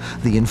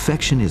 The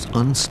infection is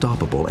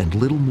unstoppable, and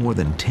little more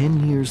than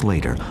 10 years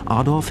later,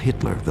 Adolf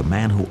Hitler, the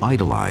man who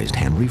idolized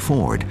Henry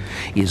Ford,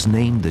 is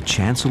named the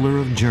Chancellor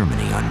of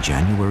Germany on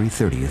January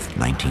 30th,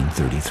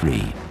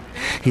 1933.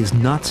 His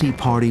Nazi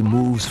party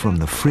moves from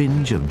the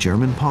fringe of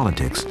German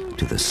politics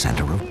to the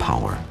center of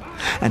power.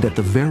 And at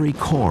the very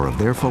core of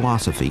their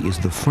philosophy is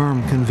the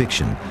firm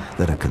conviction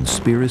that a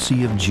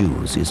conspiracy of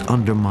Jews is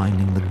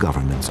undermining the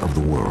governments of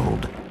the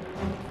world.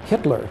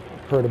 Hitler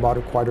heard about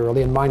it quite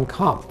early in Mein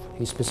Kampf.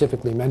 He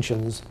specifically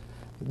mentions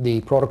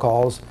the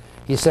Protocols.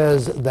 He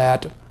says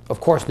that Of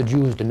course, the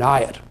Jews deny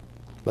it,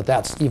 but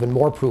that's even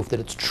more proof that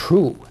it's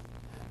true,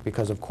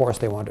 because of course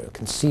they want to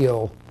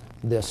conceal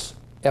this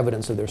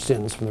evidence of their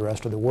sins from the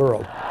rest of the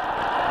world.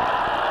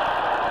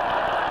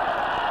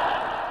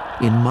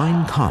 In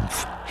Mein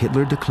Kampf,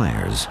 Hitler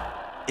declares,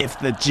 "If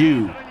the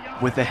Jew,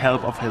 with the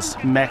help of his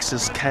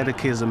Marxist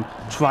catechism,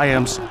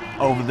 triumphs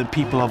over the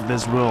people of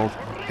this world,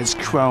 his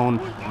crown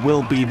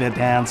will be the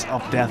dance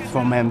of death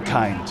for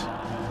mankind."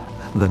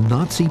 The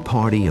Nazi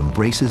Party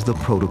embraces the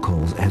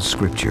protocols as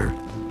scripture.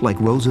 Like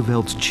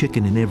Roosevelt's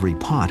chicken in every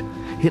pot,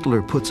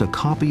 Hitler puts a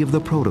copy of the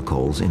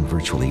protocols in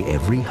virtually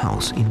every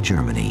house in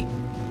Germany.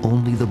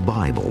 Only the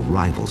Bible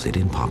rivals it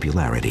in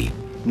popularity.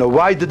 Now,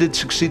 why did it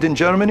succeed in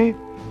Germany?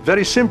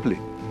 Very simply,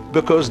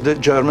 because the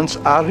Germans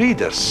are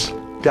readers.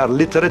 They are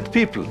literate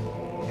people.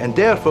 And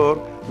therefore,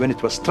 when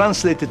it was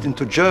translated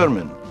into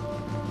German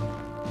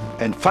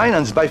and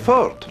financed by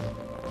Ford,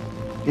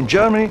 in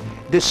Germany,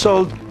 they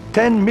sold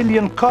 10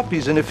 million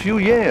copies in a few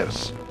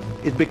years.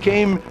 It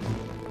became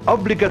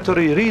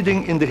obligatory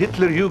reading in the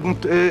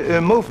Hitlerjugend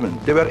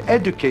movement. They were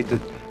educated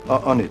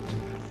on it.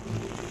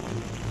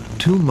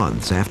 2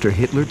 months after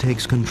Hitler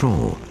takes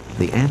control,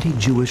 the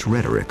anti-Jewish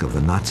rhetoric of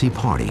the Nazi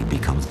Party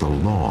becomes the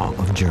law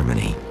of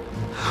Germany.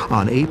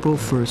 On April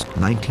 1st,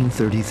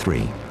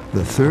 1933,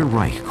 the Third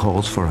Reich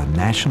calls for a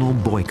national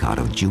boycott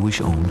of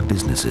Jewish-owned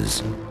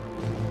businesses.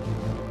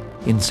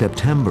 In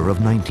September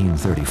of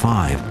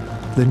 1935,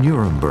 the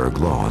Nuremberg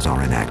laws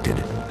are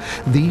enacted.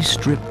 These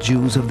strip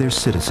Jews of their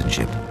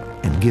citizenship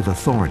and give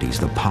authorities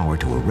the power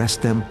to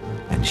arrest them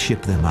and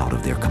ship them out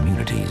of their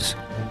communities.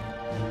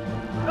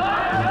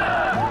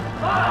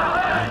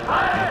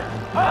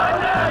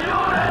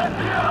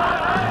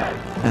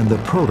 And the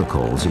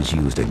Protocols is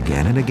used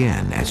again and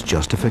again as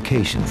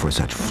justification for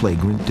such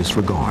flagrant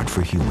disregard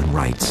for human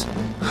rights.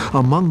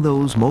 Among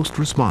those most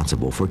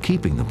responsible for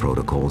keeping the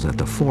Protocols at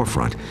the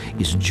forefront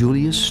is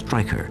Julius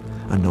Streicher,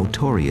 a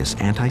notorious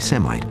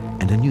anti-Semite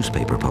and a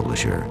newspaper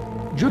publisher.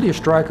 Julius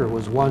Streicher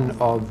was one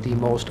of the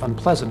most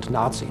unpleasant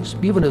Nazis.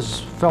 Even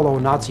his fellow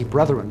Nazi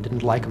brethren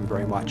didn't like him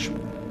very much.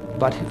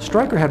 But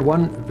Streicher had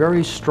one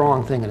very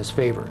strong thing in his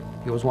favor.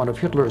 He was one of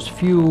Hitler's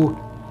few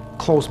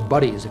close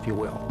buddies, if you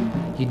will.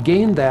 He'd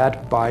gained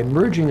that by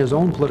merging his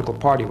own political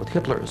party with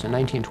Hitler's in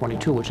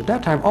 1922, which at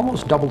that time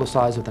almost doubled the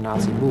size of the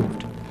Nazi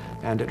movement,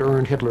 and it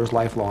earned Hitler's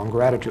lifelong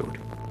gratitude.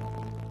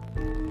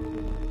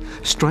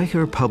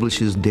 Streicher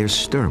publishes Der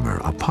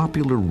Stürmer, a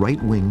popular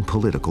right-wing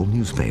political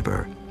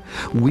newspaper.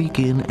 Week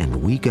in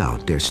and week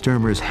out, Der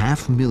Stürmer's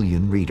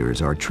 500,000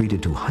 readers are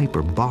treated to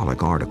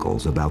hyperbolic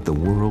articles about the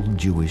world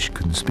Jewish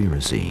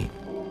conspiracy.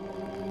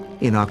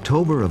 In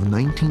October of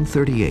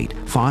 1938,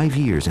 5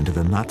 years into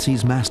the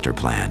Nazis' master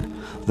plan,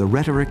 the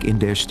rhetoric in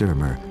Der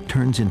Stürmer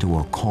turns into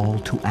a call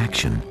to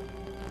action.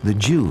 The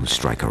Jews,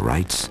 Streicher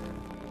writes,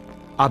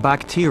 are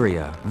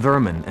bacteria,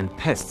 vermin, and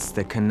pests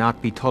that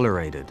cannot be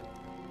tolerated.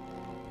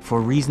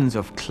 For reasons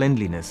of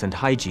cleanliness and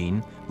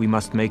hygiene, we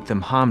must make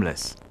them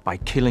harmless by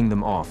killing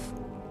them off.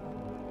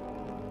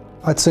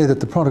 I'd say that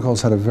the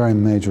Protocols had a very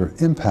major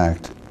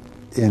impact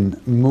in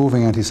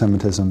moving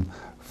anti-Semitism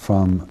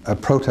from a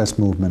protest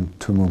movement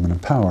to a movement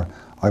of power.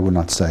 I would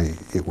not say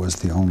it was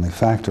the only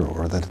factor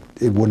or that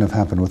it wouldn't have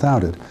happened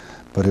without it,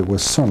 but it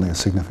was certainly a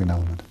significant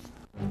element.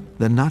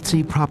 The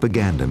Nazi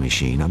propaganda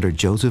machine under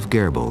Joseph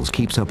Goebbels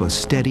keeps up a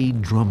steady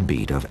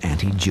drumbeat of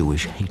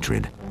anti-Jewish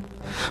hatred.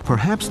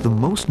 Perhaps the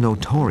most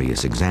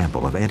notorious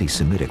example of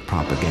anti-Semitic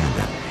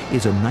propaganda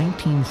is a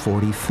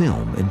 1940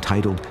 film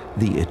entitled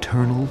The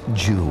Eternal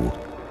Jew.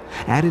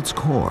 At its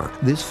core,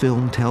 this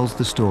film tells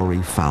the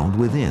story found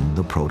within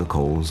the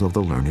Protocols of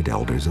the Learned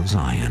Elders of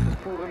Zion.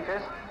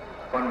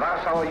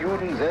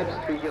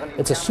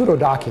 It's a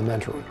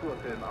pseudo-documentary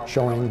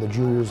showing the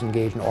Jews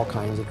engaged in all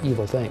kinds of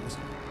evil things.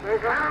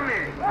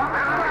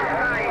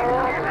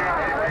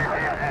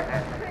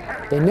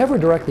 They never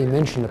directly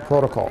mention the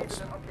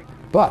Protocols,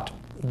 but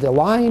the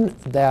line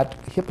that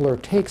Hitler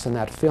takes in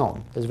that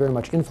film is very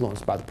much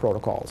influenced by the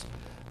Protocols.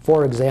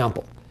 For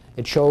example,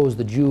 it shows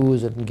the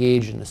Jews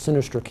engaged in a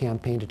sinister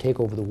campaign to take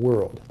over the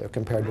world. They're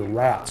compared to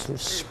rats who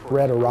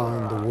spread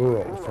around the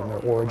world from their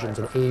origins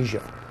in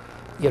Asia.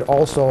 It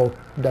also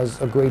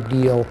does a great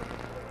deal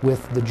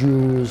with the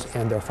Jews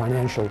and their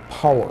financial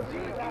power.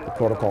 The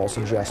Protocols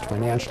suggest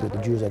financially the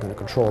Jews are going to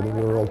control the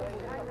world.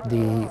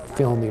 The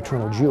film The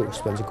Eternal Jew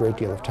spends a great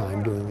deal of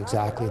time doing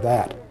exactly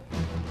that.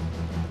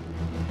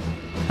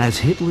 As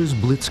Hitler's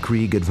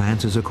blitzkrieg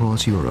advances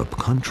across Europe,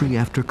 country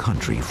after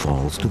country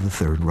falls to the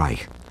Third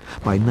Reich.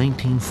 By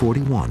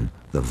 1941,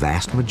 the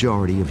vast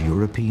majority of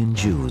European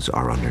Jews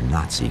are under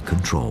Nazi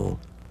control.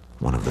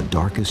 One of the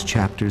darkest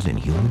chapters in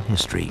human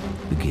history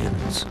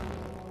begins.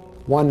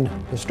 One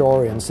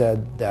historian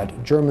said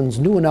that Germans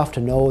knew enough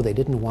to know they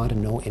didn't want to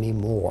know any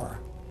more.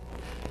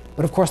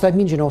 But of course that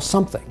means you know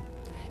something,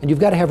 and you've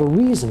got to have a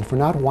reason for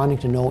not wanting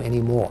to know any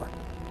more.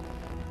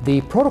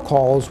 The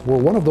Protocols were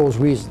one of those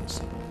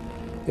reasons.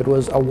 It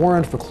was a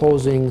warrant for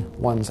closing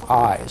one's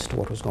eyes to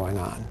what was going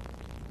on.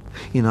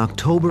 In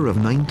October of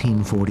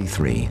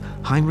 1943,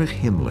 Heinrich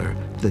Himmler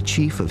the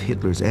chief of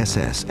Hitler's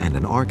SS and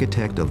an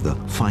architect of the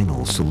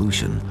final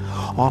solution,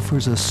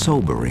 offers a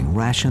sobering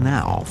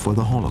rationale for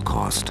the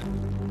Holocaust.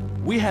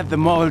 We have the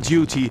moral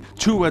duty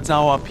towards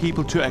our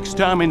people to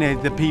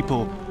exterminate the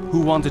people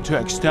who wanted to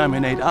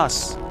exterminate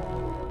us.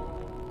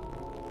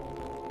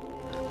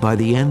 By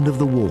the end of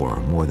the war,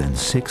 more than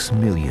 6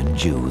 million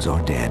Jews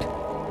are dead.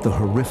 The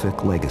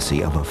horrific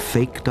legacy of a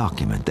fake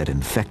document that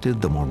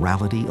infected the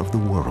morality of the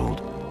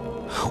world.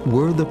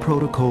 Were the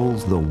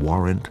protocols the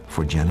warrant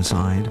for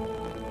genocide?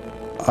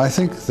 I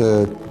think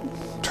the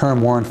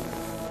term warrant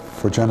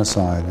for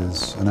genocide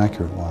is an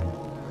accurate one.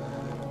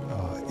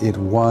 It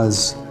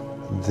was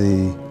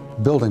the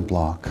building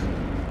block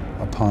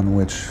upon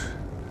which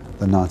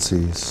the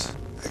Nazis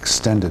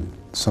extended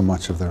so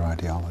much of their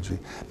ideology.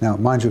 Now,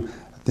 mind you,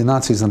 the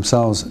Nazis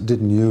themselves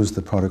didn't use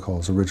the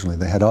protocols originally.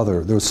 They had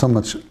there was so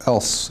much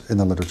else in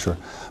the literature.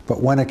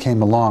 But when it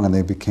came along and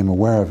they became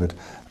aware of it,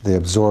 they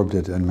absorbed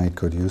it and made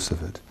good use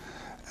of it.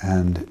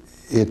 And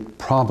it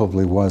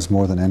probably was,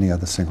 more than any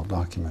other single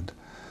document,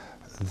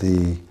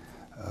 the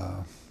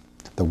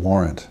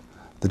warrant,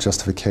 the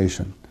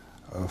justification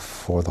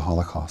for the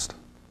Holocaust.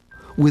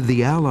 With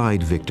the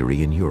Allied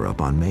victory in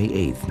Europe on May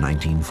 8,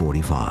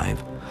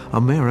 1945,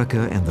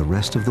 America and the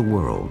rest of the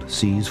world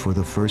sees for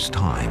the first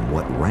time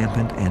what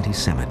rampant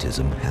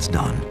anti-Semitism has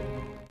done.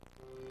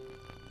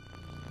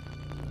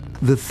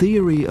 The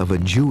theory of a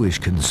Jewish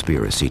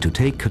conspiracy to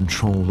take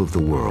control of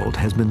the world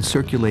has been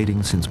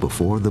circulating since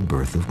before the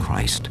birth of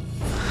Christ.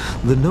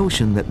 The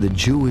notion that the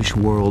Jewish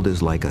world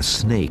is like a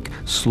snake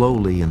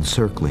slowly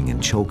encircling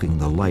and choking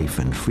the life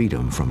and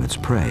freedom from its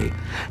prey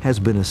has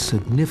been a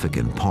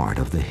significant part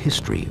of the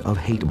history of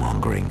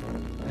hate-mongering.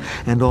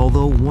 And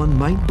although one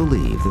might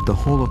believe that the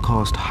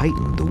Holocaust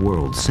heightened the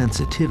world's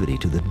sensitivity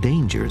to the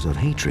dangers of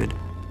hatred,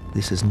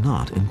 this is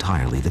not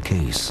entirely the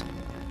case.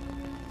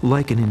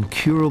 Like an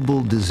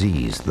incurable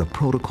disease, the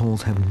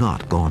protocols have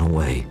not gone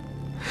away.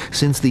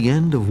 Since the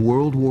end of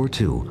World War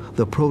II,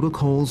 the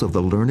protocols of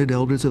the Learned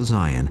Elders of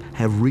Zion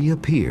have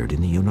reappeared in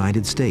the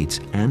United States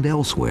and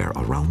elsewhere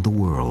around the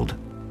world.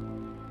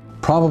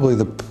 Probably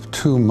the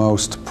two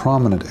most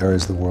prominent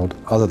areas of the world,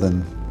 other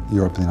than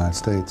Europe and the United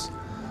States,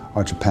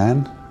 are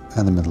Japan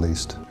and the Middle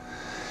East.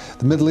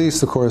 The Middle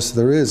East, of course,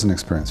 there is an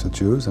experience with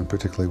Jews, and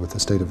particularly with the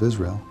State of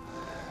Israel.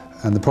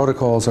 And the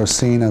protocols are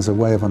seen as a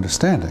way of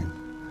understanding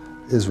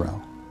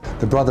Israel.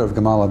 The brother of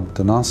Gamal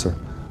Abdel Nasser,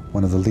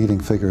 one of the leading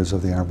figures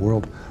of the Arab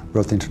world,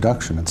 wrote the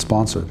introduction and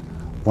sponsored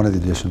one of the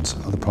editions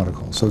of the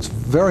protocol. So it's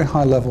very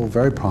high level,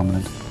 very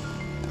prominent.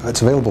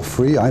 It's available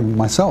free. I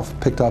myself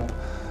picked up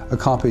a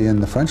copy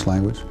in the French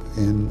language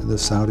in the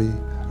Saudi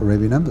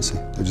Arabian embassy.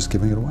 They're just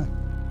giving it away.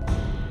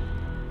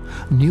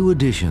 New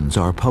editions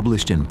are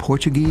published in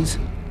Portuguese,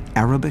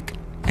 Arabic,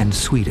 and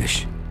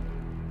Swedish.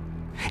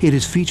 It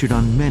is featured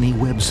on many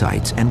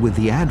websites, and with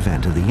the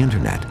advent of the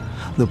internet,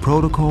 the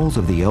Protocols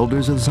of the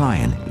Elders of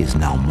Zion is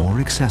now more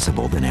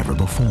accessible than ever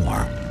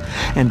before.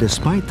 And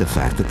despite the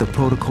fact that the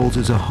Protocols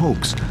is a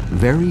hoax,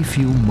 very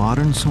few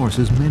modern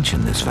sources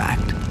mention this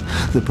fact.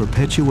 The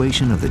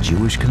perpetuation of the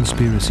Jewish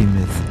conspiracy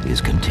myth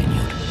is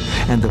continued,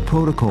 and the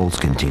Protocols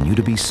continue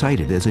to be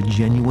cited as a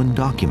genuine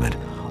document,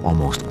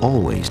 almost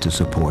always to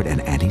support an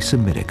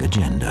anti-Semitic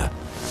agenda.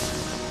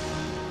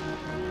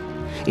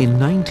 In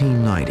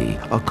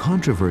 1990, a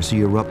controversy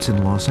erupts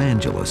in Los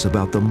Angeles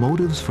about the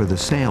motives for the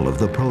sale of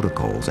the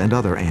Protocols and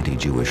other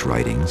anti-Jewish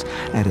writings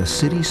at a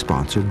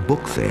city-sponsored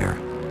book fair.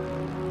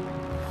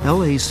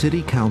 LA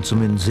City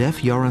Councilman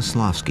Zef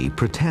Yaroslavsky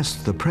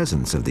protests the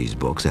presence of these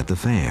books at the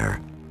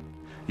fair.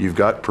 You've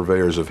got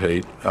purveyors of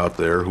hate out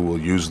there who will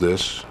use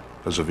this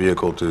as a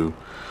vehicle to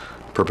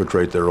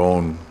perpetrate their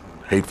own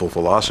hateful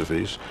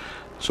philosophies.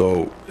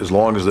 So as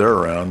long as they're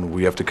around,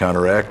 we have to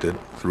counteract it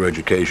through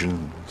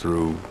education,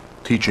 through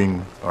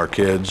teaching our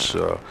kids,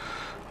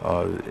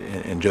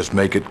 and just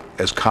make it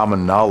as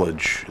common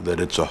knowledge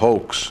that it's a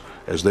hoax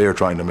as they are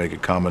trying to make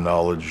it common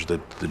knowledge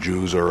that the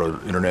Jews are an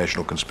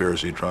international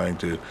conspiracy trying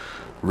to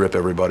rip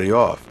everybody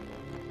off.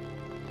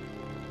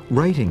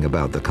 Writing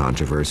about the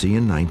controversy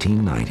in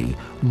 1990,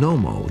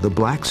 Nomo, the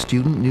black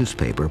student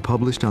newspaper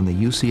published on the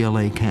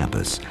UCLA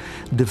campus,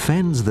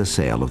 defends the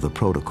sale of the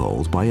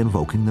Protocols by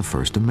invoking the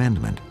First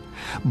Amendment.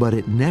 But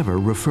it never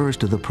refers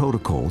to the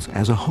Protocols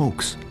as a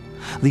hoax.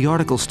 The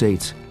article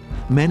states,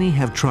 "Many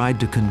have tried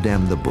to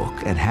condemn the book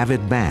and have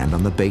it banned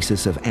on the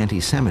basis of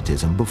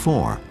anti-Semitism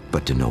before,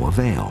 but to no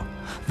avail.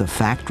 The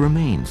fact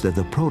remains that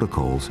the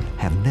Protocols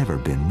have never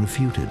been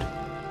refuted."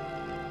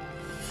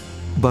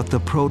 But the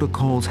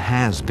Protocols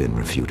has been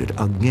refuted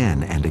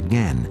again and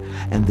again,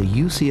 and the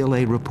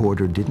UCLA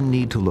reporter didn't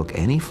need to look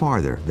any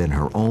farther than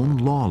her own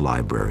law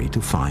library to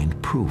find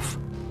proof.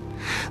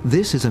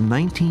 This is a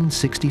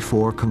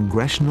 1964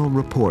 congressional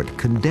report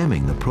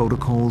condemning the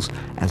Protocols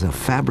as a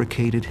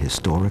fabricated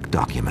historic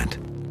document.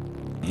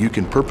 You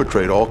can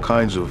perpetrate all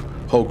kinds of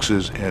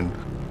hoaxes and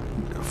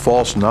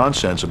false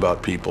nonsense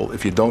about people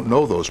if you don't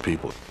know those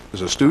people.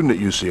 As a student at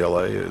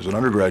UCLA, as an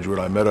undergraduate,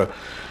 I met a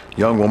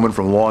young woman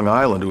from Long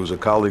Island who was a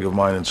colleague of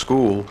mine in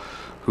school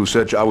who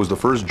said I was the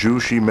first Jew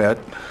she met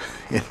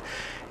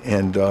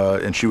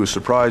And she was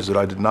surprised that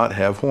I did not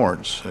have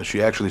horns.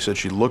 She actually said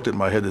she looked at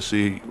my head to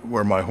see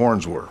where my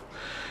horns were.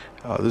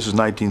 This is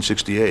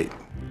 1968.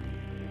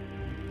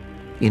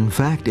 In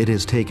fact, it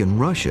has taken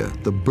Russia,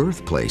 the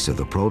birthplace of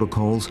the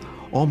protocols,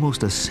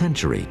 almost a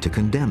century to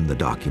condemn the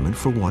document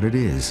for what it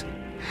is.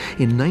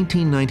 In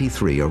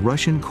 1993, a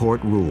Russian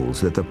court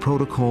rules that the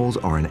protocols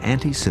are an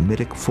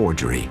anti-Semitic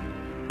forgery.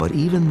 But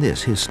even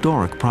this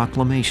historic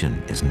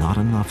proclamation is not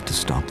enough to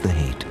stop the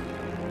hate.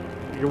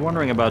 You're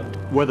wondering about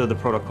whether the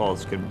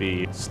protocols could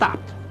be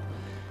stopped.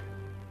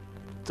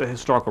 The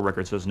historical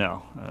record says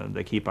no.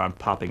 They keep on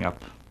popping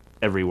up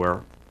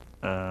everywhere.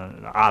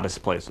 The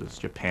oddest places,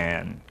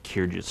 Japan,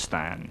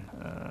 Kyrgyzstan,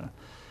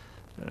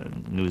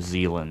 New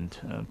Zealand,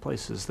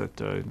 places that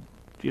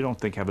you don't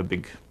think have a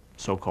big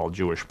so-called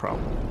Jewish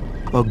problem.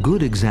 A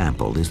good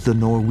example is the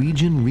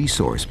Norwegian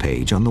resource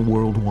page on the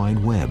World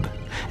Wide Web.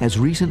 As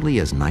recently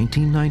as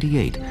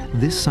 1998,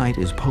 this site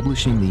is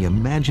publishing the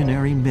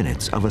imaginary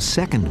minutes of a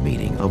second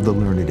meeting of the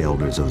Learned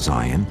Elders of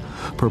Zion,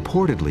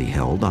 purportedly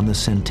held on the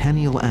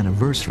centennial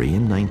anniversary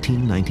in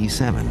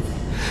 1997.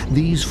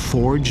 These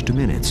forged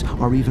minutes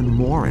are even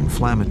more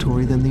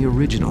inflammatory than the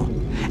original,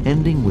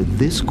 ending with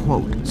this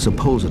quote,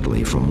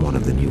 supposedly from one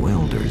of the new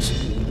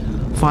elders.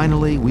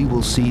 Finally, we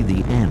will see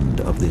the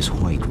end of this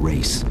white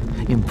race.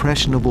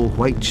 Impressionable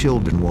white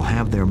children will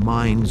have their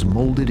minds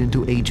molded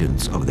into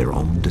agents of their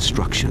own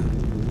destruction.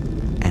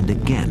 And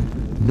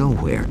again,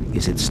 nowhere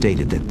is it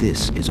stated that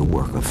this is a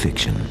work of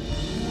fiction.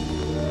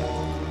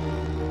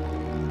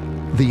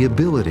 The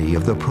ability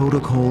of the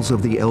protocols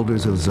of the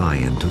Elders of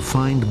Zion to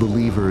find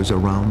believers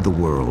around the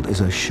world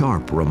is a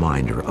sharp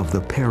reminder of the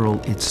peril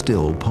it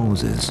still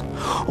poses.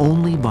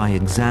 Only by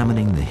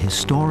examining the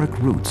historic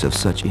roots of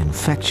such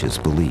infectious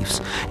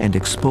beliefs and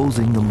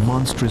exposing the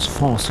monstrous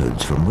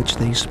falsehoods from which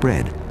they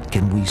spread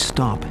can we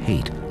stop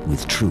hate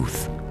with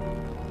truth.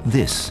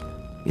 This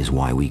is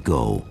why we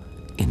go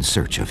in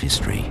search of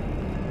history.